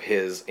 terms of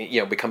his,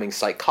 becoming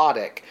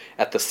psychotic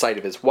at the sight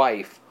of his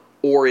wife,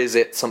 or is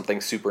it something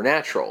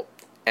supernatural?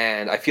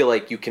 And I feel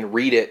like you can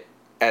read it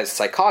as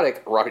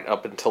psychotic right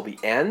up until the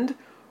end,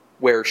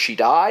 where she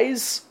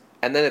dies,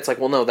 and then it's like,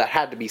 well, no, that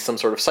had to be some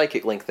sort of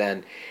psychic link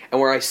then. And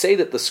where I say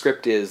that the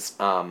script is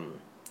a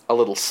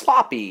little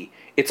sloppy,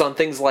 it's on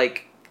things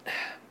like,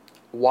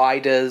 why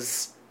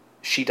does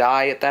she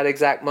die at that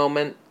exact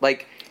moment?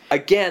 Like,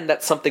 again,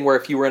 that's something where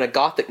if you were in a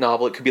Gothic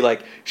novel, it could be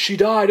like, she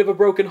died of a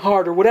broken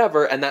heart or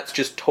whatever, and that's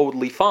just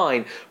totally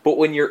fine. But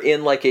when you're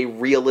in, like, a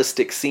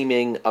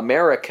realistic-seeming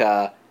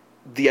America,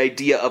 the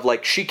idea of,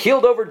 like, she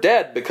keeled over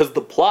dead because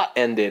the plot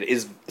ended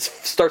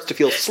starts to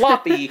feel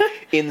sloppy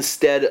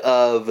instead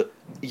of,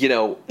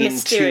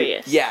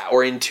 mysterious.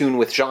 in tune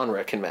with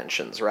genre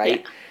conventions,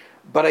 right? Yeah.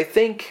 But I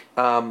think,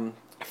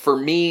 for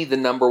me, the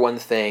number one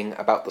thing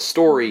about the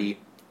story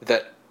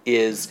that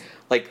is,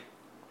 like,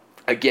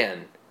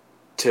 again,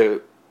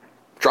 to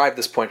drive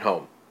this point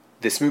home,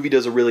 this movie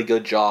does a really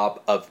good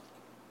job of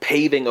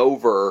paving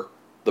over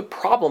the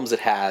problems it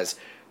has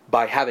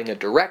by having a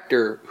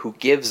director who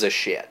gives a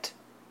shit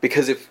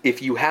Because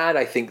if you had,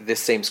 I think, this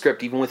same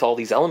script, even with all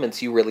these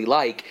elements you really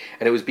like,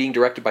 and it was being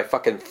directed by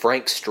fucking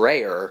Frank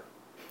Strayer...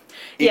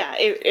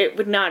 it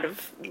would not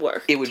have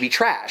worked. It would be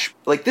trash.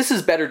 Like, this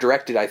is better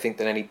directed, I think,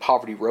 than any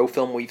Poverty Row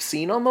film we've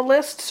seen on the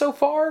list so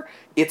far.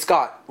 It's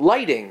got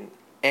lighting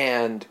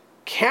and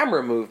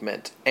camera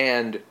movement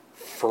and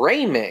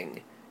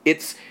framing.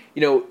 It's,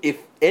 if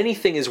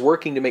anything is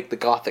working to make the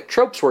Gothic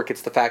tropes work,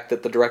 it's the fact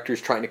that the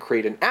director's trying to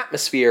create an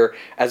atmosphere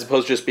as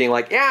opposed to just being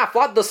like,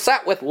 flood the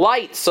set with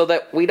light so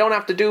that we don't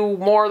have to do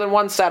more than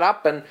one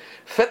setup and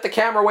fit the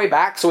camera way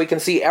back so we can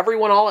see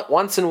everyone all at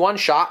once in one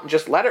shot and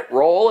just let it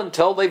roll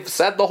until they've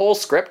said the whole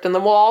script and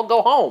then we'll all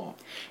go home.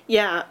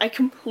 Yeah, I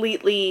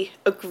completely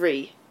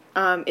agree.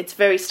 It's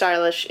very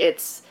stylish.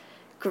 It's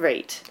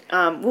great.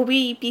 Will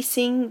we be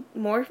seeing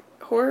more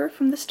horror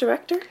from this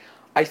director?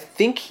 I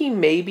think he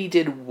maybe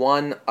did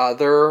one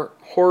other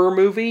horror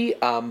movie,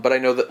 but I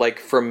know that,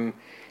 from,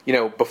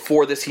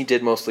 before this he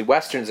did mostly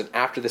westerns, and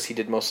after this he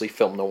did mostly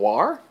film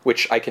noir,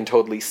 which I can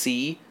totally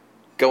see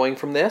going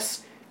from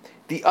this.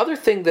 The other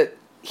thing that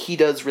he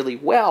does really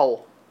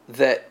well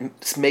that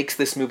makes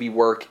this movie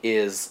work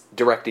is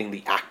directing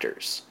the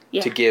actors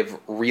to give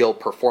real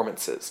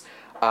performances.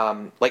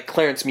 Like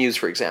Clarence Muse,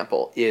 for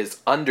example,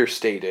 is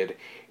understated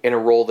in a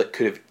role that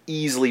could have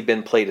easily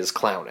been played as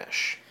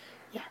clownish.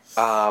 Yes.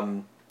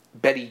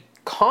 Betty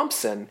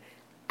Compson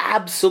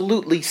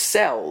absolutely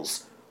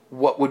sells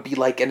what would be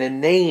like an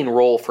inane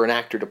role for an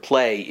actor to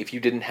play if you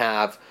didn't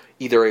have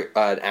either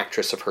an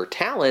actress of her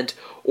talent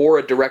or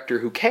a director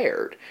who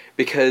cared.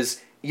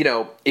 Because,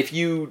 if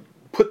you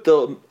put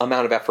the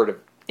amount of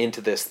effort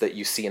into this that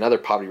you see in other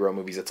Poverty Row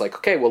movies, it's like,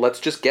 okay, well,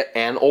 let's just get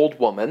an old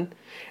woman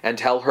and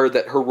tell her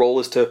that her role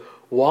is to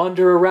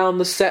wander around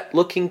the set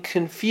looking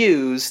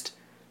confused.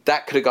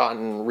 That could have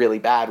gotten really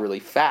bad really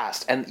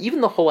fast. And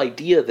even the whole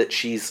idea that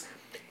she's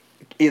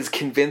is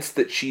convinced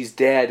that she's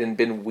dead and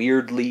been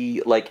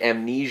weirdly,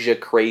 amnesia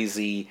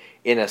crazy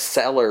in a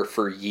cellar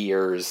for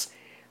years.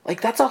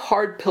 That's a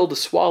hard pill to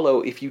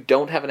swallow if you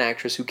don't have an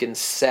actress who can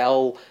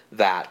sell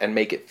that and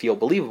make it feel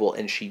believable,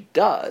 and she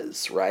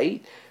does,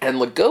 right? And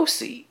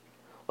Lugosi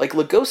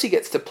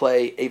gets to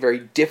play a very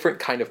different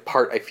kind of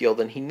part, I feel,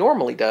 than he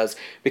normally does,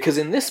 because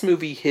in this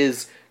movie,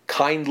 his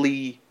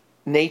kindly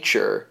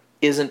nature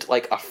isn't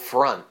a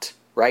front,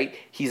 right?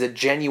 He's a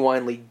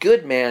genuinely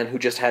good man who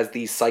just has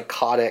these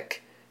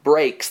psychotic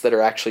breaks that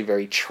are actually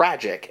very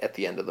tragic at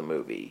the end of the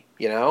movie,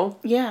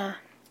 Yeah.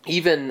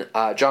 Even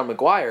John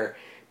Maguire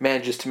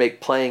manages to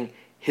make playing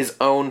his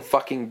own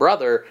fucking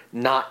brother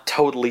not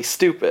totally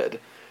stupid.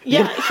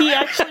 Yeah, he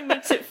actually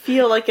makes it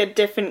feel like a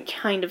different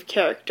kind of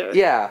character.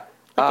 Yeah.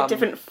 A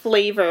different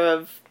flavor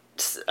of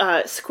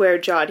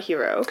square-jawed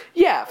hero.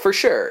 Yeah, for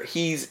sure.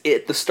 He's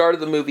at the start of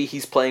the movie,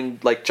 he's playing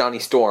Johnny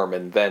Storm,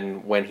 and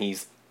then when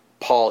he's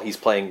Paul, he's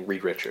playing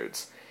Reed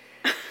Richards.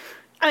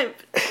 I'm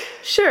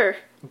sure.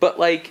 But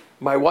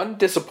my one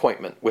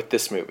disappointment with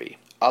this movie,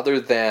 other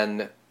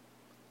than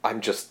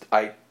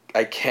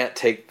I can't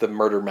take the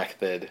murder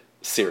method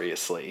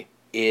seriously,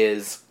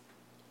 is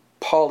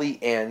Polly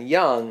Ann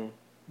Young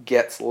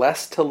gets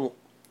less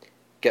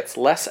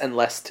and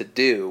less to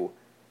do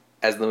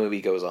as the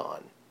movie goes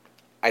on.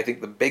 I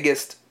think the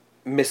biggest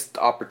missed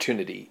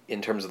opportunity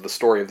in terms of the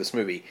story of this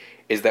movie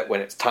is that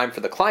when it's time for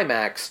the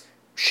climax,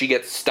 she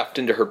gets stuffed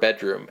into her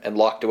bedroom and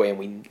locked away, and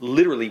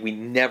we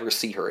never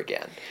see her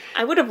again.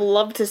 I would have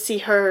loved to see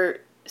her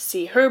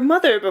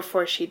mother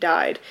before she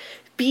died.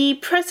 Be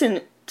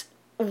present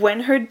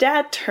when her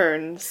dad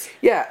turns.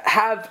 Yeah,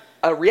 have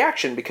a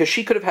reaction, because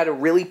she could have had a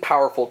really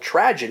powerful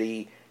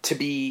tragedy to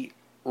be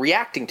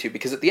reacting to,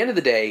 because at the end of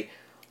the day,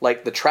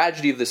 the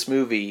tragedy of this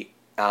movie,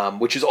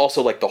 which is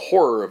also the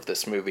horror of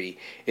this movie,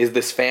 is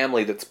this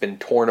family that's been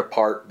torn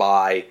apart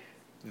by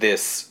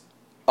this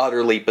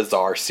utterly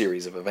bizarre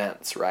series of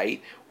events,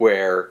 right?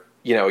 Where,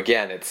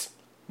 again, it's,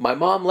 my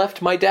mom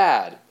left my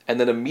dad, and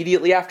then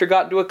immediately after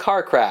got into a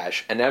car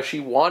crash, and now she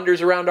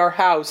wanders around our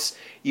house,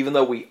 even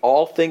though we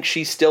all think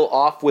she's still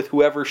off with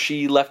whoever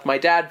she left my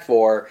dad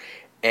for,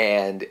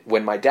 and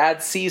when my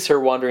dad sees her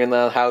wandering in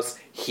the house,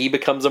 he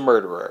becomes a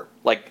murderer.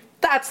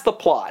 That's the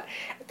plot.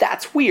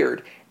 That's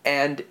weird.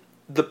 And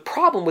the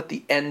problem with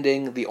the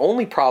ending, the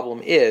only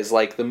problem is,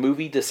 the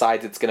movie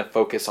decides it's going to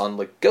focus on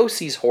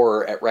Lugosi's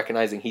horror at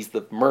recognizing he's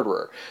the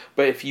murderer.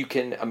 But if you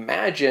can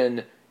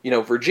imagine,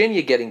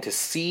 Virginia getting to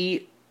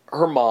see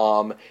her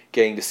mom,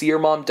 getting to see her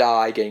mom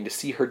die, getting to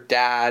see her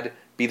dad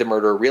be the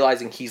murderer,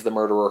 realizing he's the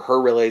murderer,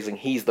 her realizing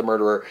he's the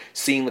murderer,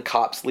 seeing the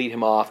cops lead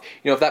him off.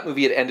 If that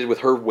movie had ended with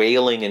her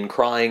wailing and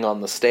crying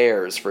on the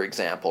stairs, for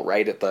example,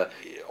 right, at the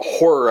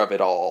horror of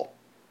it all,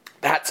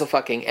 that's a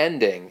fucking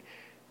ending.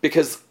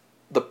 Because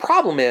the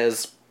problem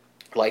is,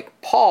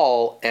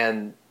 Paul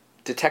and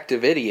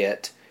Detective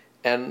Idiot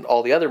and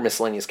all the other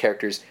miscellaneous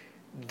characters,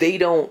 they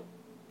don't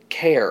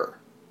care.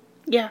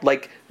 Yeah.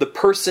 The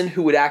person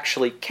who would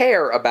actually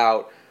care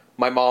about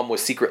my mom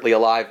was secretly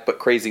alive but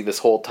crazy this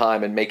whole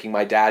time and making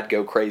my dad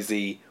go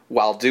crazy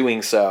while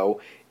doing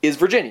so is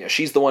Virginia.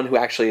 She's the one who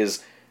actually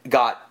has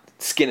got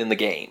skin in the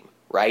game,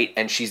 right?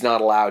 And she's not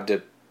allowed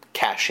to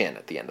cash in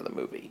at the end of the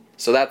movie.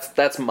 So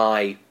that's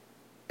my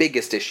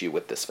biggest issue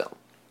with this film.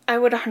 I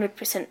would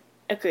 100%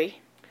 agree.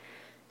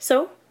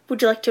 So,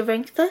 would you like to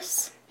rank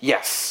this?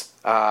 Yes.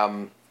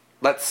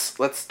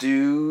 Let's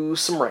do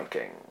some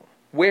ranking.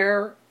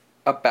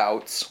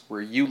 Whereabouts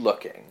were you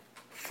looking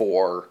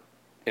for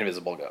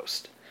Invisible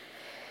Ghost?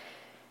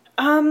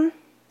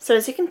 So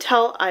as you can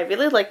tell, I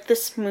really like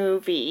this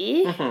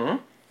movie. Mm-hmm.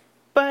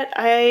 But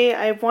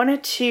I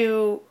wanted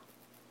to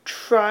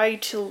try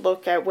to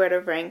look at where to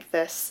rank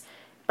this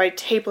by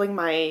tabling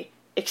my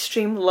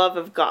extreme love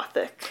of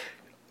Gothic.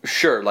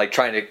 Sure, like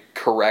trying to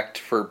correct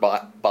for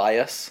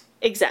bias.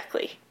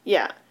 Exactly,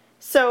 yeah.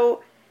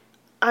 So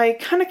I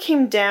kind of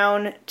came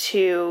down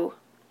to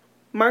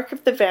Mark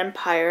of the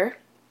Vampire,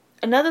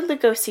 another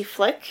Lugosi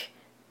flick,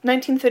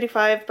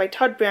 1935 by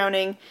Todd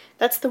Browning.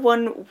 That's the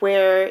one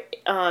where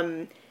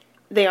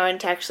they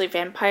aren't actually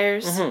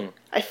vampires. Mm-hmm.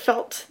 I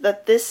felt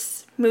that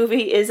this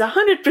movie is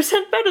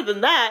 100% better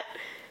than that.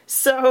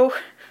 So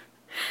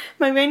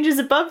my range is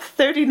above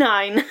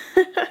 39.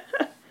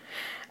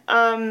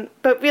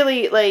 But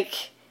really,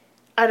 like,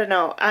 I don't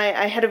know.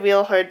 I had a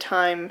real hard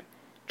time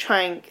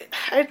trying.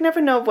 I'd never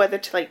know whether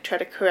to, like, try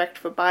to correct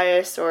for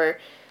bias or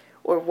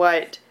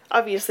what.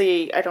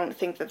 Obviously, I don't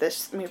think that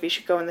this movie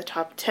should go in the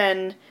top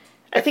 10.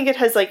 I think it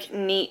has, like,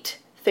 neat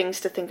things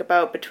to think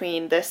about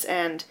between this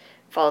and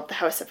Fall of the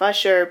House of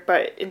Usher,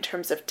 but in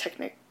terms of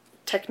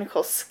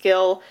technical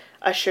skill,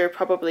 Usher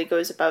probably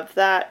goes above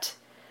that.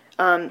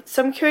 So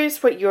I'm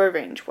curious what your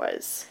range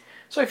was.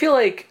 So I feel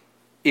like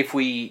if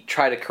we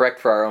try to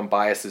correct for our own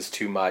biases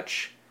too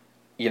much,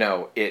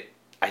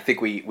 I think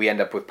we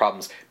end up with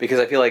problems. Because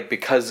I feel like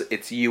because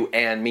it's you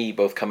and me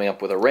both coming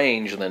up with a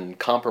range and then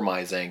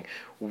compromising,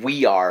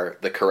 we are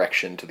the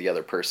correction to the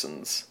other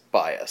person's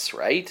bias,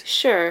 right?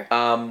 Sure.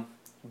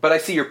 But I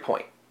see your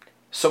point.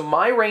 So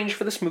my range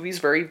for this movie is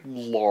very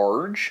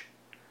large.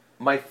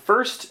 My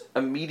first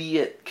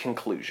immediate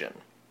conclusion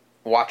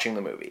watching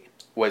the movie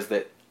was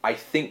that I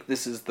think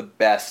this is the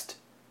best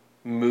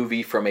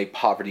movie from a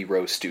Poverty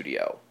Row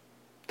studio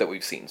that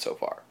we've seen so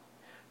far.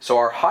 So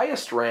our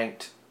highest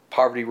ranked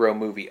Poverty Row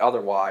movie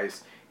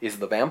otherwise is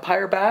The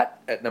Vampire Bat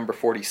at number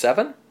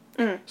 47.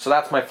 So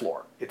that's my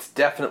floor. It's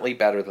definitely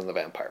better than The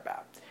Vampire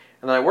Bat.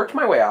 And then I worked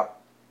my way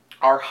up.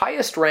 Our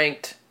highest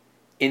ranked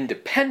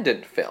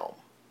independent film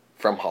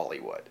from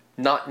Hollywood,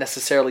 not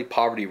necessarily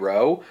Poverty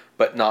Row,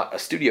 but not a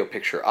studio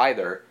picture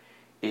either,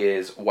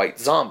 is White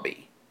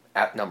Zombie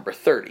at number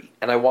 30.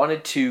 And I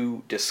wanted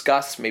to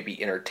discuss,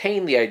 maybe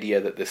entertain the idea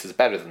that this is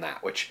better than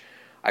that, which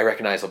I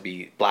recognize will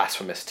be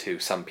blasphemous to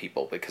some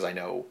people because I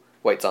know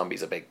White Zombie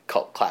is a big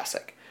cult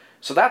classic.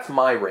 So that's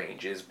my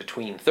range, is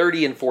between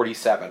 30 and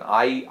 47.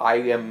 I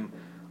am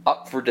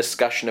up for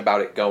discussion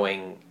about it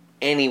going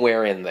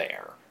anywhere in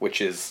there,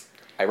 which is,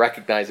 I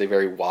recognize, a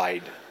very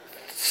wide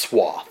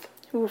swath.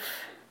 Oof.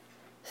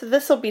 So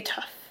this will be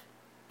tough.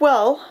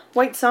 Well,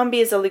 White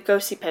Zombie is a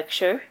Lugosi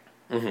picture.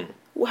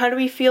 Mm-hmm. How do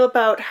we feel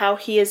about how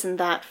he is in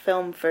that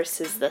film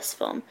versus this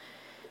film?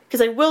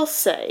 Because I will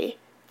say,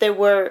 there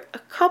were a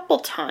couple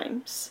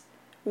times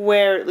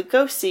where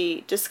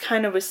Lugosi just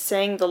kind of was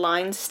saying the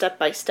lines step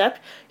by step.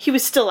 He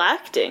was still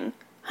acting,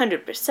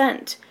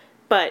 100%,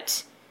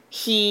 but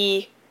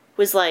he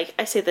was like,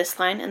 I say this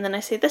line, and then I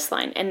say this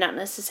line, and not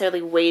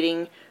necessarily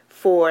waiting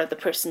for the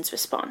person's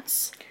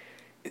response.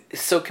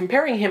 So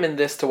comparing him in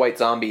this to White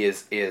Zombie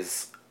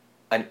is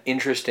an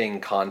interesting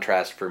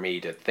contrast for me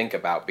to think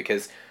about,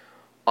 because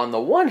on the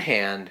one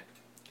hand,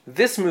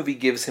 this movie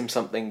gives him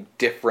something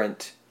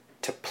different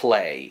to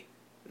play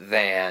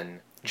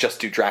than just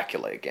do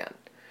Dracula again,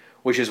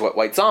 which is what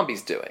White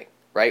Zombie's doing,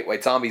 right?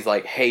 White Zombie's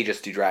like, hey,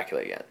 just do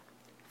Dracula again.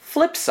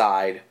 Flip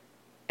side,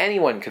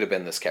 anyone could have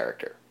been this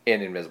character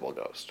in Invisible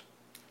Ghost.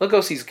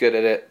 Lugosi's good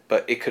at it,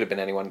 but it could have been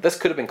anyone. This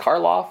could have been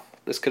Karloff.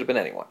 This could have been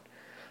anyone.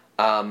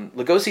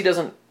 Lugosi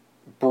doesn't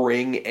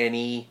bring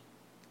any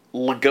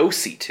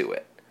Lugosi to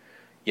it.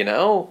 You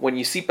know? When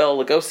you see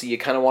Bela Lugosi, you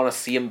kind of want to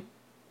see him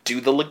do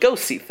the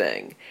Lugosi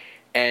thing.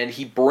 And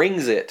he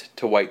brings it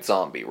to White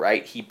Zombie,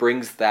 right? He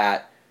brings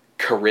that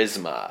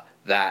charisma,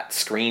 that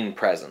screen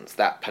presence,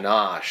 that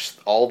panache,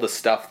 all the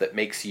stuff that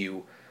makes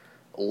you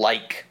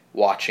like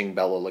watching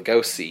Bela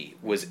Lugosi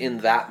was in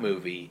that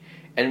movie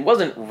and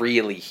wasn't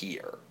really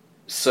here.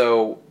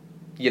 So,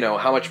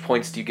 how much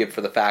points do you give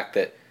for the fact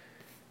that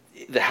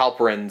the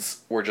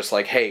Halperins were just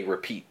like, hey,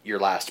 repeat your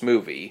last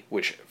movie,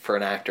 which for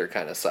an actor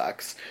kind of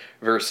sucks,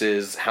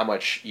 versus how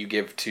much you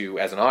give to,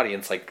 as an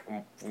audience, like,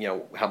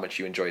 how much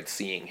you enjoyed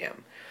seeing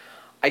him.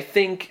 I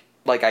think,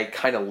 I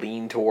kind of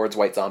lean towards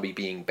White Zombie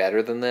being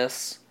better than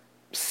this.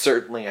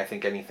 Certainly, I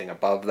think anything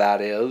above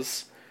that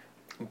is.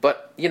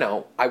 But,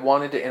 I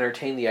wanted to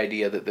entertain the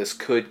idea that this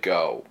could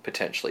go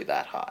potentially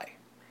that high.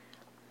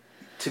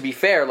 To be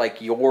fair,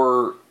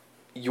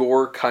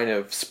 your kind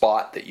of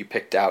spot that you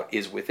picked out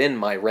is within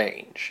my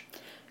range.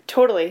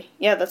 Totally.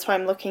 Yeah, that's why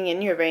I'm looking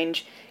in your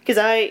range. Because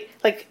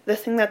the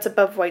thing that's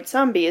above White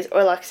Zombie is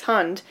Orlax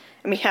Hund,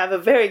 and we have a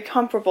very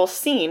comparable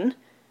scene.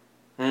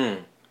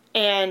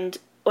 And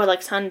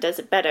Orlax Hund does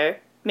it better.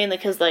 mainly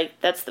because, like,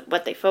 that's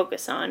what they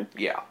focus on.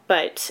 Yeah.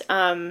 But,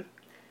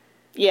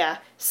 yeah,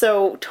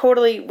 so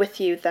totally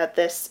with you that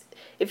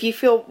if you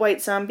feel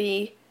White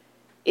Zombie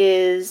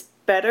is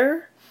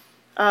better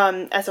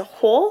as a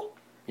whole,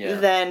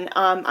 then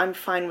I'm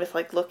fine with,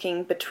 like,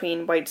 looking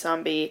between White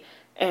Zombie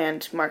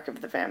and Mark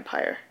of the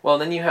Vampire. Well,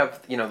 then you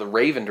have, The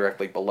Raven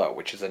directly below,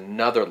 which is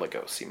another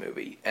Lugosi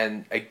movie.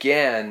 And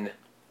again,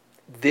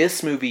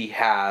 this movie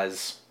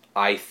has,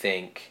 I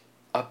think,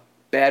 a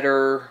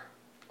better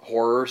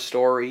horror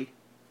story.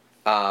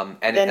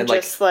 Than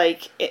just,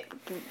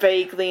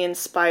 vaguely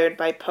inspired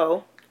by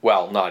Poe.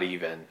 Well, not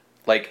even.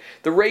 Like,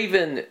 The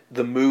Raven,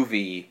 the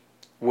movie,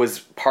 was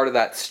part of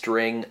that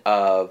string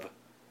of...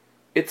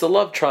 It's a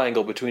love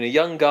triangle between a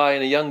young guy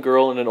and a young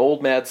girl and an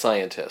old mad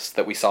scientist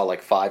that we saw,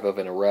 5 of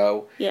in a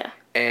row. Yeah.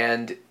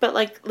 And... But,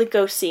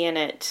 Lugosi in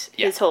it,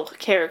 his whole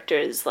character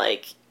is,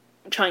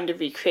 trying to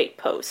recreate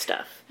Poe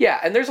stuff. Yeah,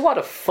 and there's a lot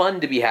of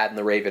fun to be had in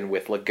The Raven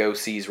with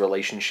Lugosi's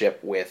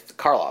relationship with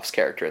Karloff's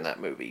character in that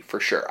movie,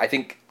 for sure. I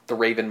think The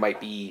Raven might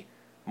be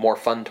more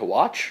fun to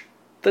watch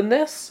than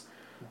this.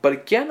 But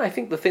again, I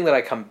think the thing that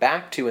I come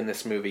back to in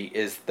this movie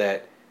is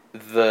that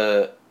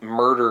the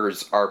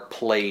murders are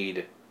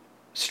played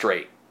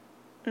straight.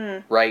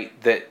 Right?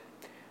 That,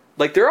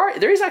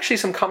 there is actually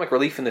some comic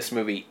relief in this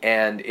movie,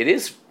 and it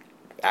is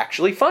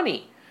actually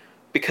funny.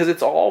 Because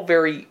it's all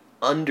very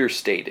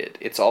understated.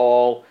 It's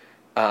all,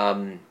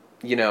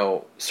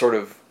 sort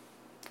of...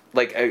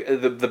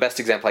 the best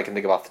example I can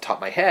think of off the top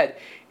of my head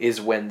is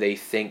when they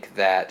think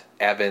that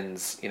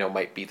Evans,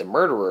 might be the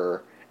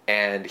murderer,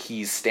 and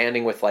he's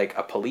standing with,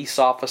 a police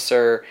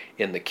officer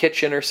in the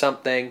kitchen or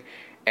something,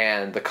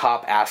 and the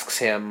cop asks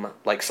him,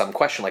 some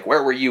question,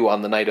 where were you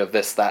on the night of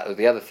this, that, or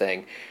the other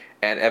thing?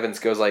 And Evans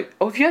goes oh,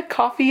 have you had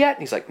coffee yet?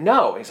 And he's like,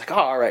 no. And he's like, oh,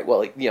 all right,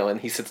 well,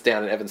 and he sits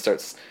down and Evans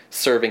starts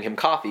serving him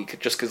coffee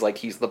just because,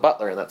 he's the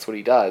butler and that's what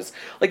he does.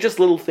 Just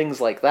little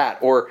things like that.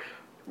 Or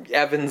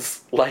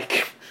Evans,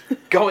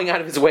 going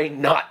out of his way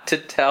not to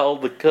tell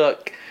the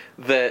cook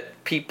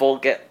that people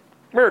get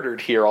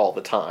murdered here all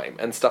the time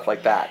and stuff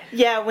like that.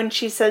 Yeah, when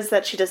she says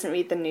that she doesn't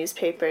read the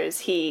newspapers,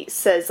 he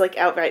says,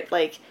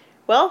 outright,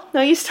 well,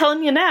 no use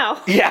telling you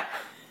now. Yeah.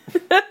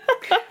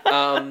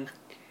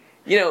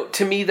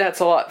 To me, that's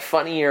a lot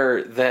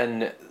funnier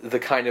than the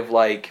kind of,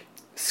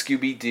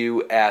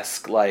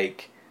 Scooby-Doo-esque,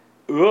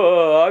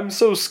 oh, I'm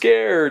so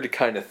scared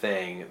kind of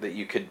thing that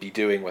you could be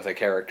doing with a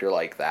character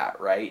like that,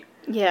 right?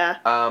 Yeah.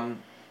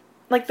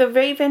 The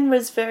Raven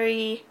was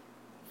very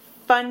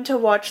fun to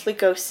watch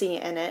Lugosi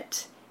in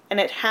it, and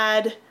it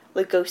had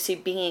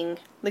Lugosi being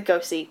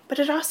Lugosi, but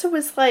it also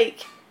was,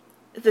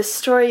 the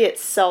story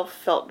itself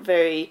felt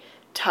very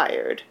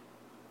tired.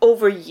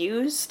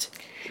 Overused.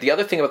 The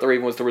other thing about The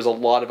Raven was there was a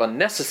lot of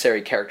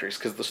unnecessary characters,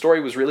 because the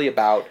story was really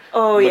about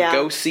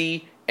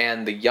Lugosi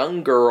and the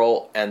young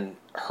girl and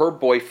her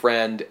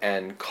boyfriend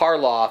and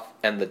Karloff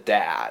and the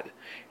dad.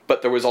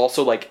 But there was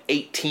also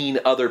 18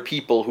 other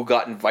people who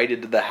got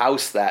invited to the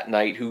house that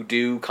night who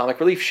do comic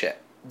relief shit.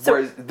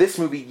 Whereas this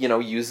movie,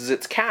 uses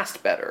its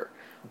cast better.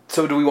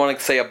 So do we want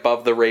to say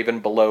above The Raven,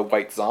 below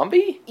White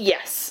Zombie?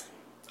 Yes.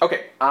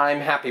 Okay,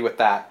 I'm happy with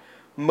that.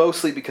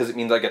 Mostly because it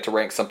means I get to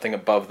rank something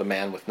above The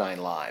Man with 9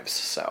 Lives,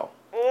 so...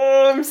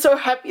 Oh, I'm so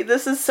happy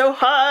this is so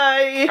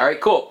high!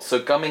 Alright, cool. So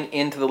coming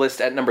into the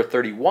list at number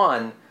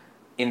 31,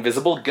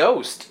 Invisible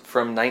Ghost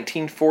from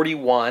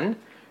 1941,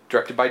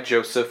 directed by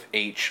Joseph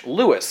H.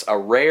 Lewis. A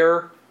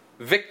rare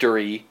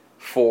victory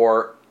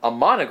for a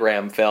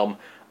Monogram film,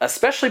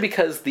 especially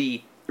because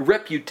the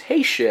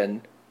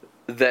reputation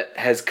that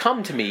has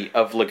come to me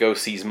of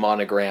Lugosi's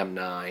Monogram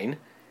 9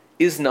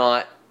 is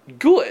not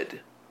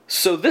good.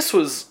 So this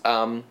was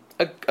a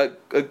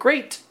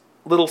great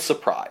little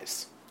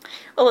surprise.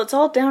 Well, it's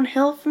all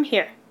downhill from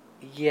here.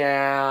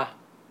 Yeah.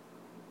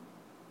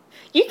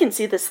 You can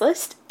see this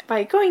list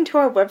by going to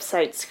our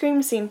website,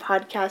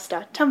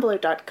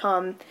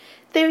 screamscenepodcast.tumblr.com.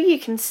 There you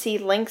can see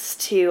links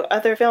to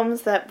other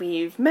films that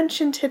we've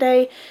mentioned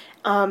today,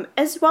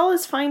 as well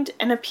as find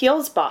an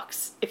appeals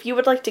box. If you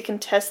would like to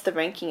contest the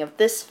ranking of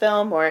this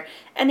film or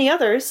any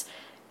others,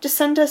 just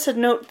send us a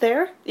note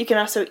there. You can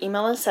also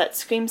email us at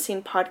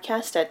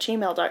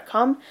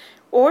screamscenepodcast@gmail.com,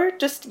 or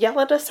just yell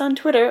at us on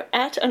Twitter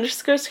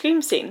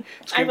 @_screamscene.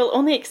 I will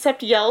only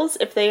accept yells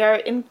if they are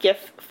in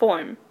GIF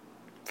form.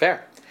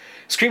 Fair.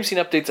 Scream Scene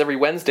updates every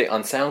Wednesday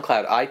on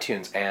SoundCloud,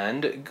 iTunes,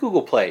 and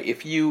Google Play.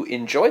 If you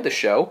enjoy the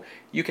show,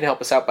 you can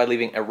help us out by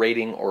leaving a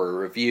rating or a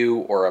review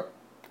or a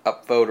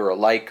upvote or a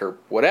like or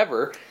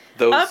whatever.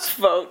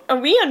 Upvote? Are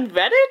we on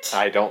Reddit?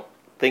 I don't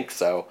think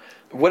so.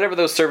 Whatever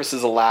those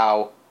services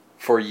allow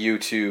for you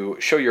to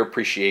show your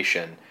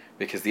appreciation,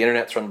 because the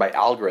internet's run by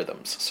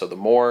algorithms. So the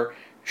more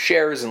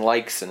shares and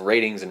likes and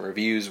ratings and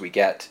reviews we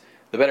get,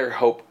 the better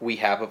hope we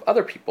have of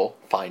other people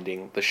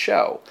finding the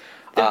show.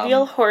 The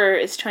real horror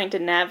is trying to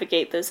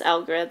navigate those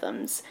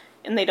algorithms,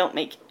 and they don't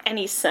make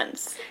any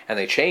sense. And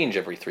they change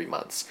every 3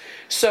 months.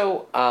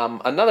 So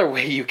another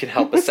way you can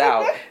help us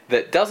out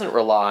that doesn't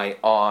rely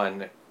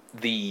on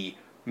the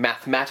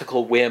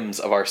mathematical whims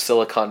of our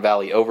Silicon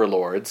Valley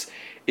overlords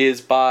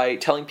is by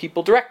telling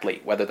people directly,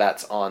 whether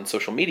that's on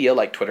social media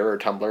like Twitter or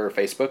Tumblr or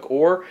Facebook,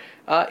 or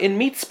in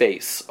meat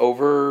space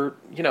over,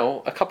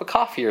 a cup of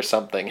coffee or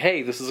something.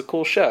 Hey, this is a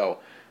cool show.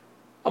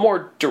 A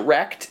more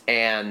direct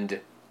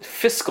and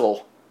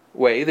fiscal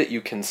way that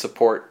you can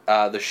support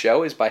the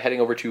show is by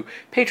heading over to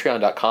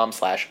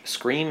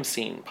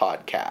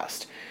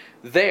patreon.com/ScreamScenePodcast.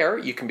 There,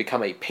 you can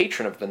become a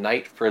patron of the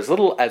night for as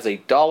little as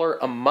 $1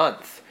 a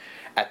month.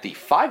 At the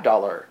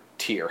 $5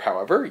 tier,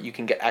 however, you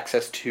can get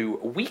access to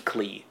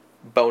weekly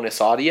bonus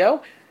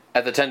audio.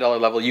 At the $10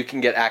 level, you can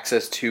get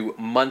access to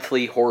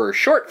monthly horror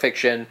short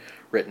fiction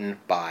written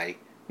by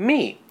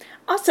me.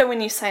 Also,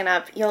 when you sign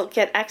up, you'll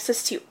get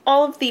access to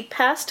all of the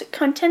past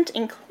content,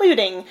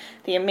 including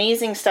the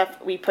amazing stuff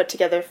we put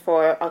together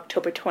for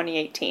October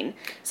 2018.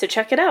 So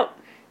check it out.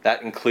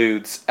 That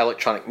includes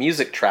electronic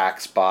music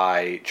tracks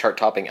by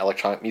chart-topping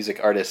electronic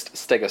music artist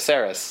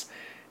Stegosaurus,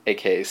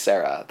 aka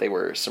Sarah. They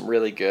were some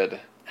really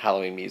good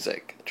Halloween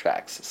music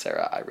tracks,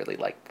 Sarah. I really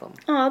liked them.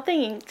 Aw,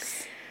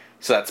 thanks.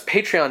 So that's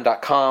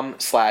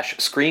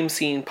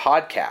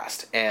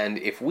patreon.com/ScreamScenePodcast. And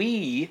if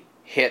we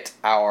hit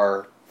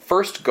our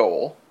first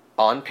goal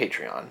on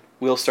Patreon,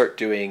 we'll start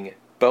doing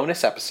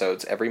bonus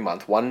episodes every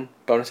month, one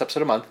bonus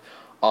episode a month,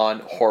 on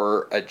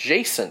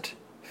horror-adjacent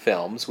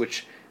films,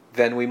 which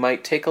then we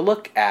might take a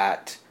look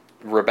at.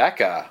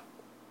 Rebecca.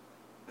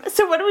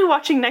 So what are we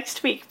watching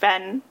next week,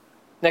 Ben?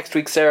 Next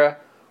week, Sarah,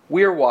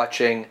 we're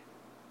watching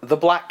The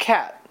Black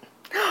Cat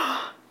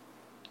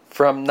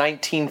from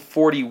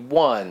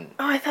 1941.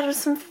 Oh, I thought it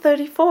was from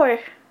 34.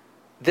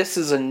 This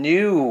is a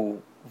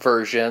new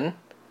version.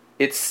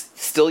 It's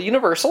still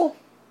Universal,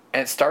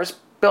 and it stars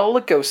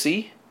Bela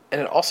Lugosi,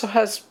 and it also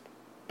has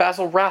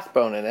Basil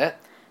Rathbone in it.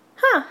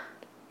 Huh.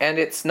 And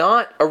it's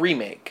not a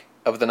remake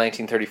of the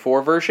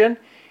 1934 version.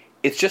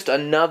 It's just yet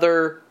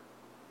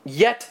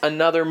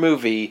another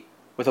movie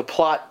with a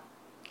plot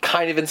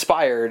kind of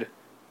inspired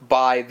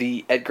by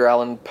the Edgar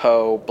Allan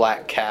Poe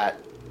Black Cat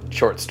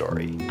short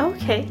story.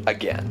 Okay.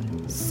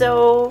 Again.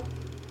 So,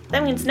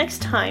 that means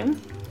next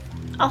time,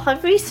 I'll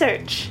have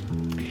research.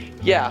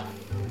 Yeah.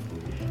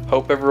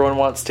 Hope everyone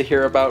wants to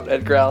hear about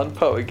Edgar Allan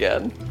Poe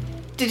again.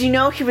 Did you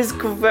know he was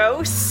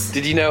gross?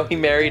 Did you know he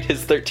married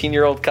his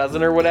 13-year-old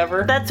cousin or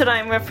whatever? That's what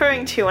I'm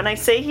referring to when I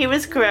say he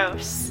was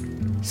gross.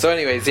 So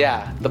anyways,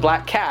 yeah, The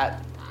Black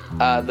Cat,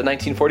 the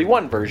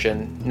 1941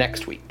 version,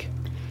 next week.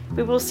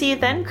 We will see you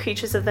then,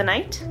 creatures of the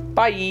night.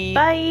 Bye!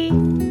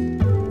 Bye!